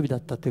ね木曜日だっ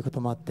たということ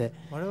もあって、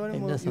我々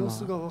も様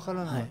子がわか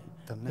らなかっ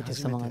おたね、客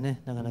様が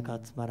ねなかなか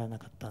集まらな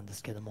かったんで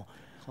すけども、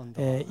今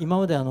度は今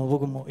まで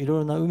僕もいろい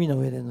ろな海の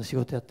上での仕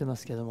事やってま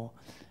すけども、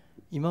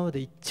今ま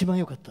で一番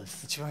良かったで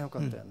す。一番良か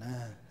ったよね、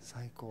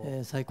最高、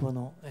最高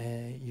の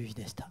夕日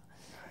でした。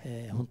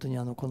本当に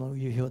この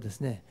夕日をで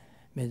すね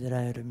めで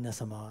られる皆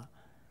様は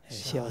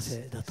幸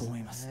せだと思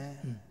います。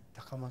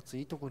高松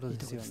いいところで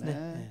すよいいところで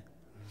すね。ね。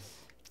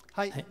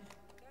はい。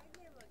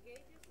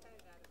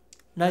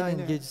来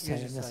年芸術祭あ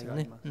りますよ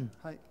ね。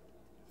はい。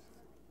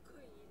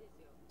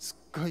すっ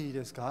ごいいい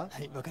ですか。は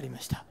い、わかりま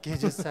した。芸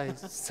術祭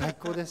最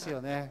高です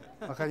よね。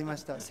わかりま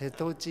した。瀬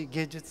戸内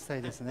芸術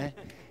祭ですね。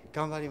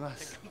頑張りま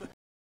す。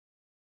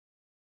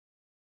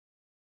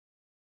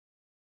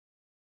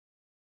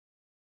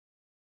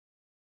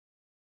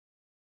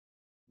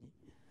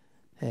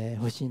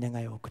星に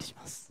願いをお送りし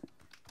ます。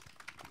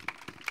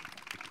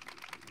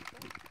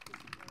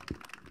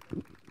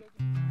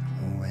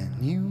When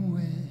you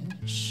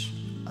wish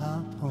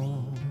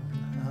upon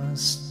a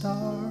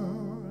star,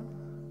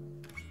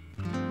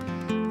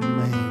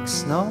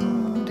 makes no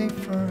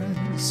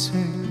difference who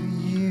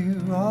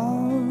you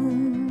are.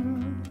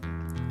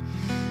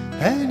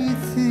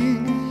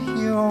 Anything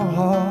your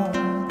heart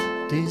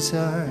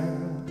desire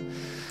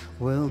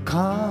will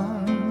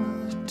come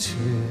to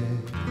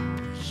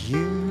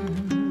you.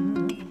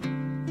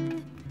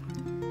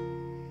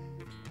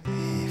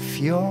 If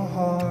your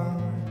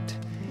heart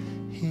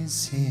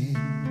is in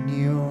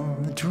your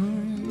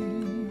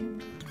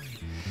dream,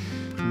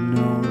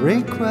 no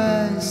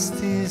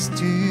request is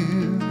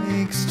too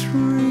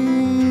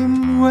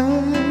extreme.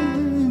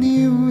 When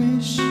you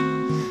wish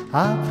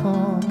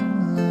upon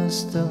a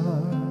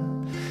star,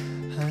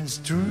 as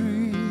dreamers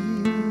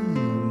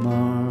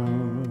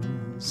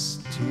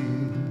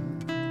do,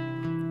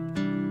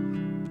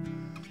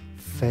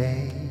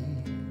 fate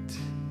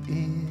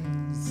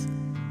is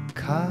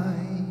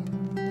kind.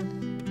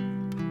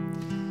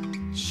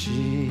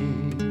 She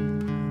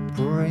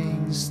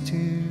brings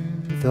to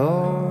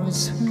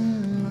those who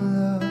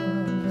love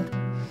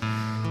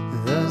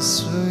the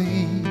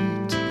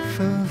sweet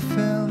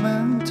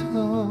fulfillment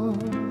of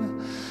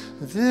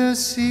the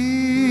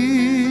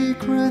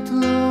secret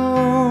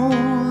longing,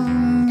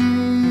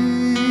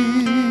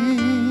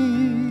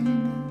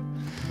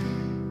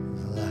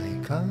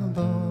 like a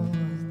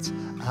bolt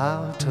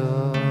out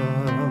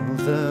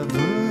of the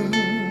blue.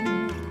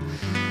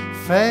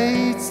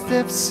 Fate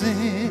steps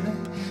in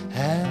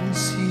and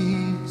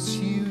sees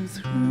you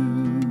through.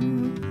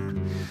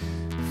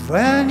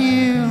 When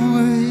you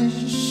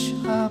wish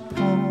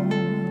upon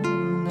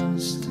a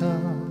star,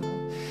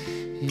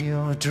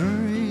 your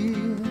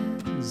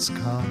dreams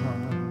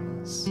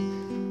comes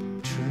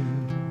true.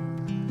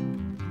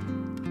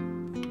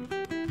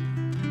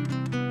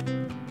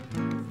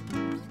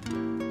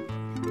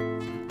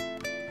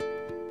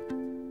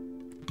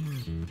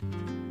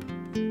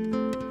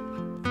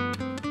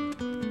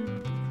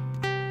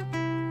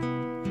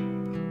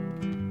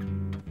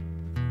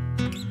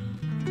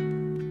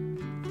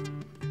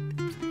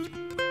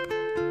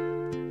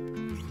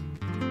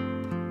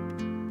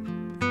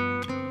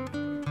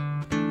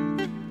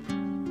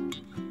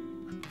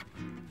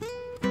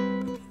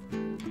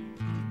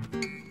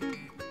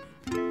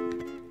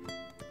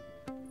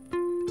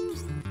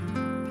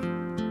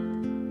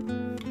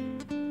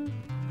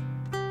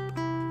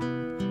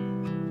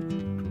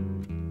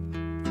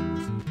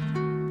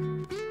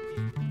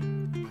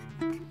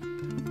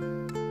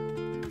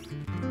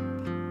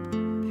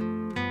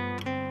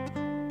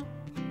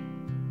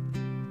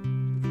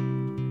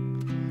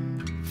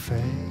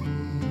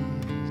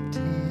 Fate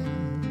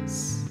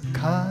is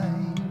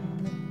kind.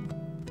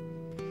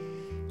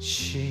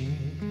 She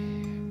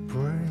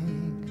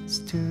brings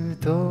to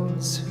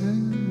those who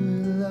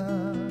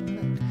love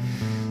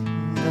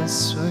the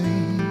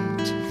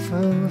sweet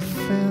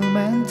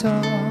fulfillment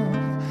of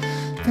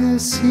the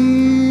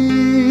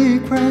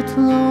secret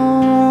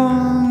longing,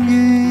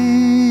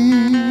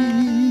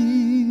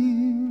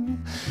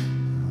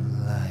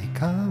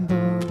 like a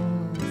bolt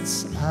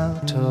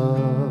out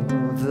of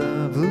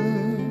the blue.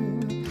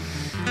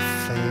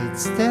 Fate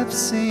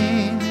steps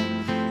in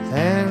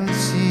and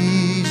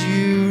sees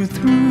you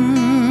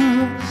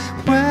through.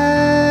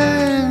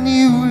 When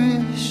you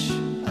wish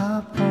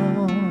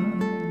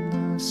upon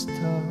a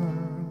star,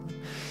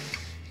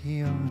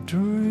 your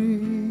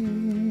dreams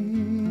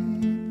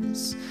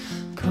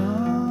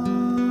come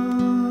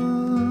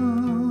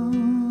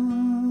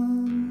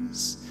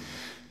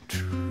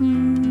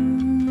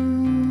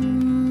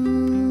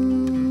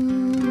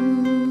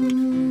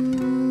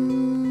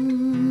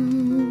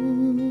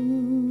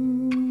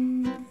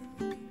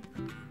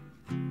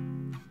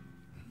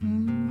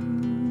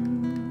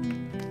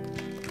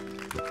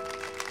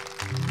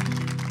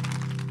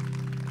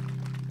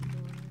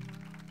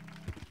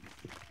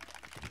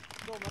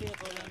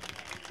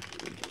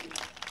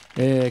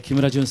木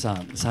村淳さ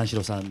ん、三四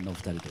郎さんのお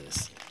二人で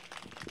す。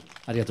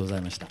ありがとうござ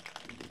いました。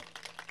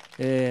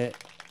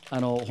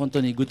本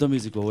当にグッドミュ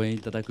ージックを応援い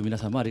ただく皆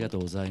さんもありがと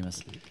うございま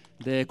す。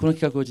で、この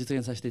企画を実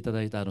現させていた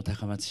だいた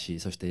高松市、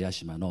そして屋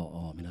島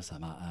の皆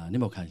様に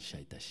も感謝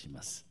いたし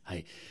ます。は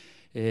い。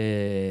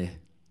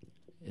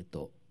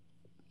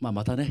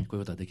またね、こう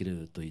いうことができ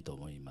るといいと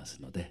思いま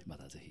すので、ま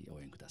たぜひ応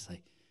援くださ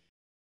い。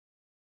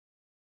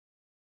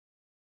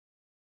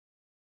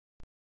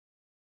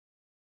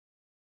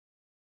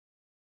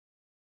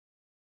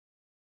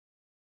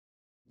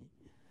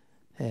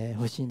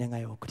星に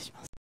願いをお送りし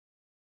ます。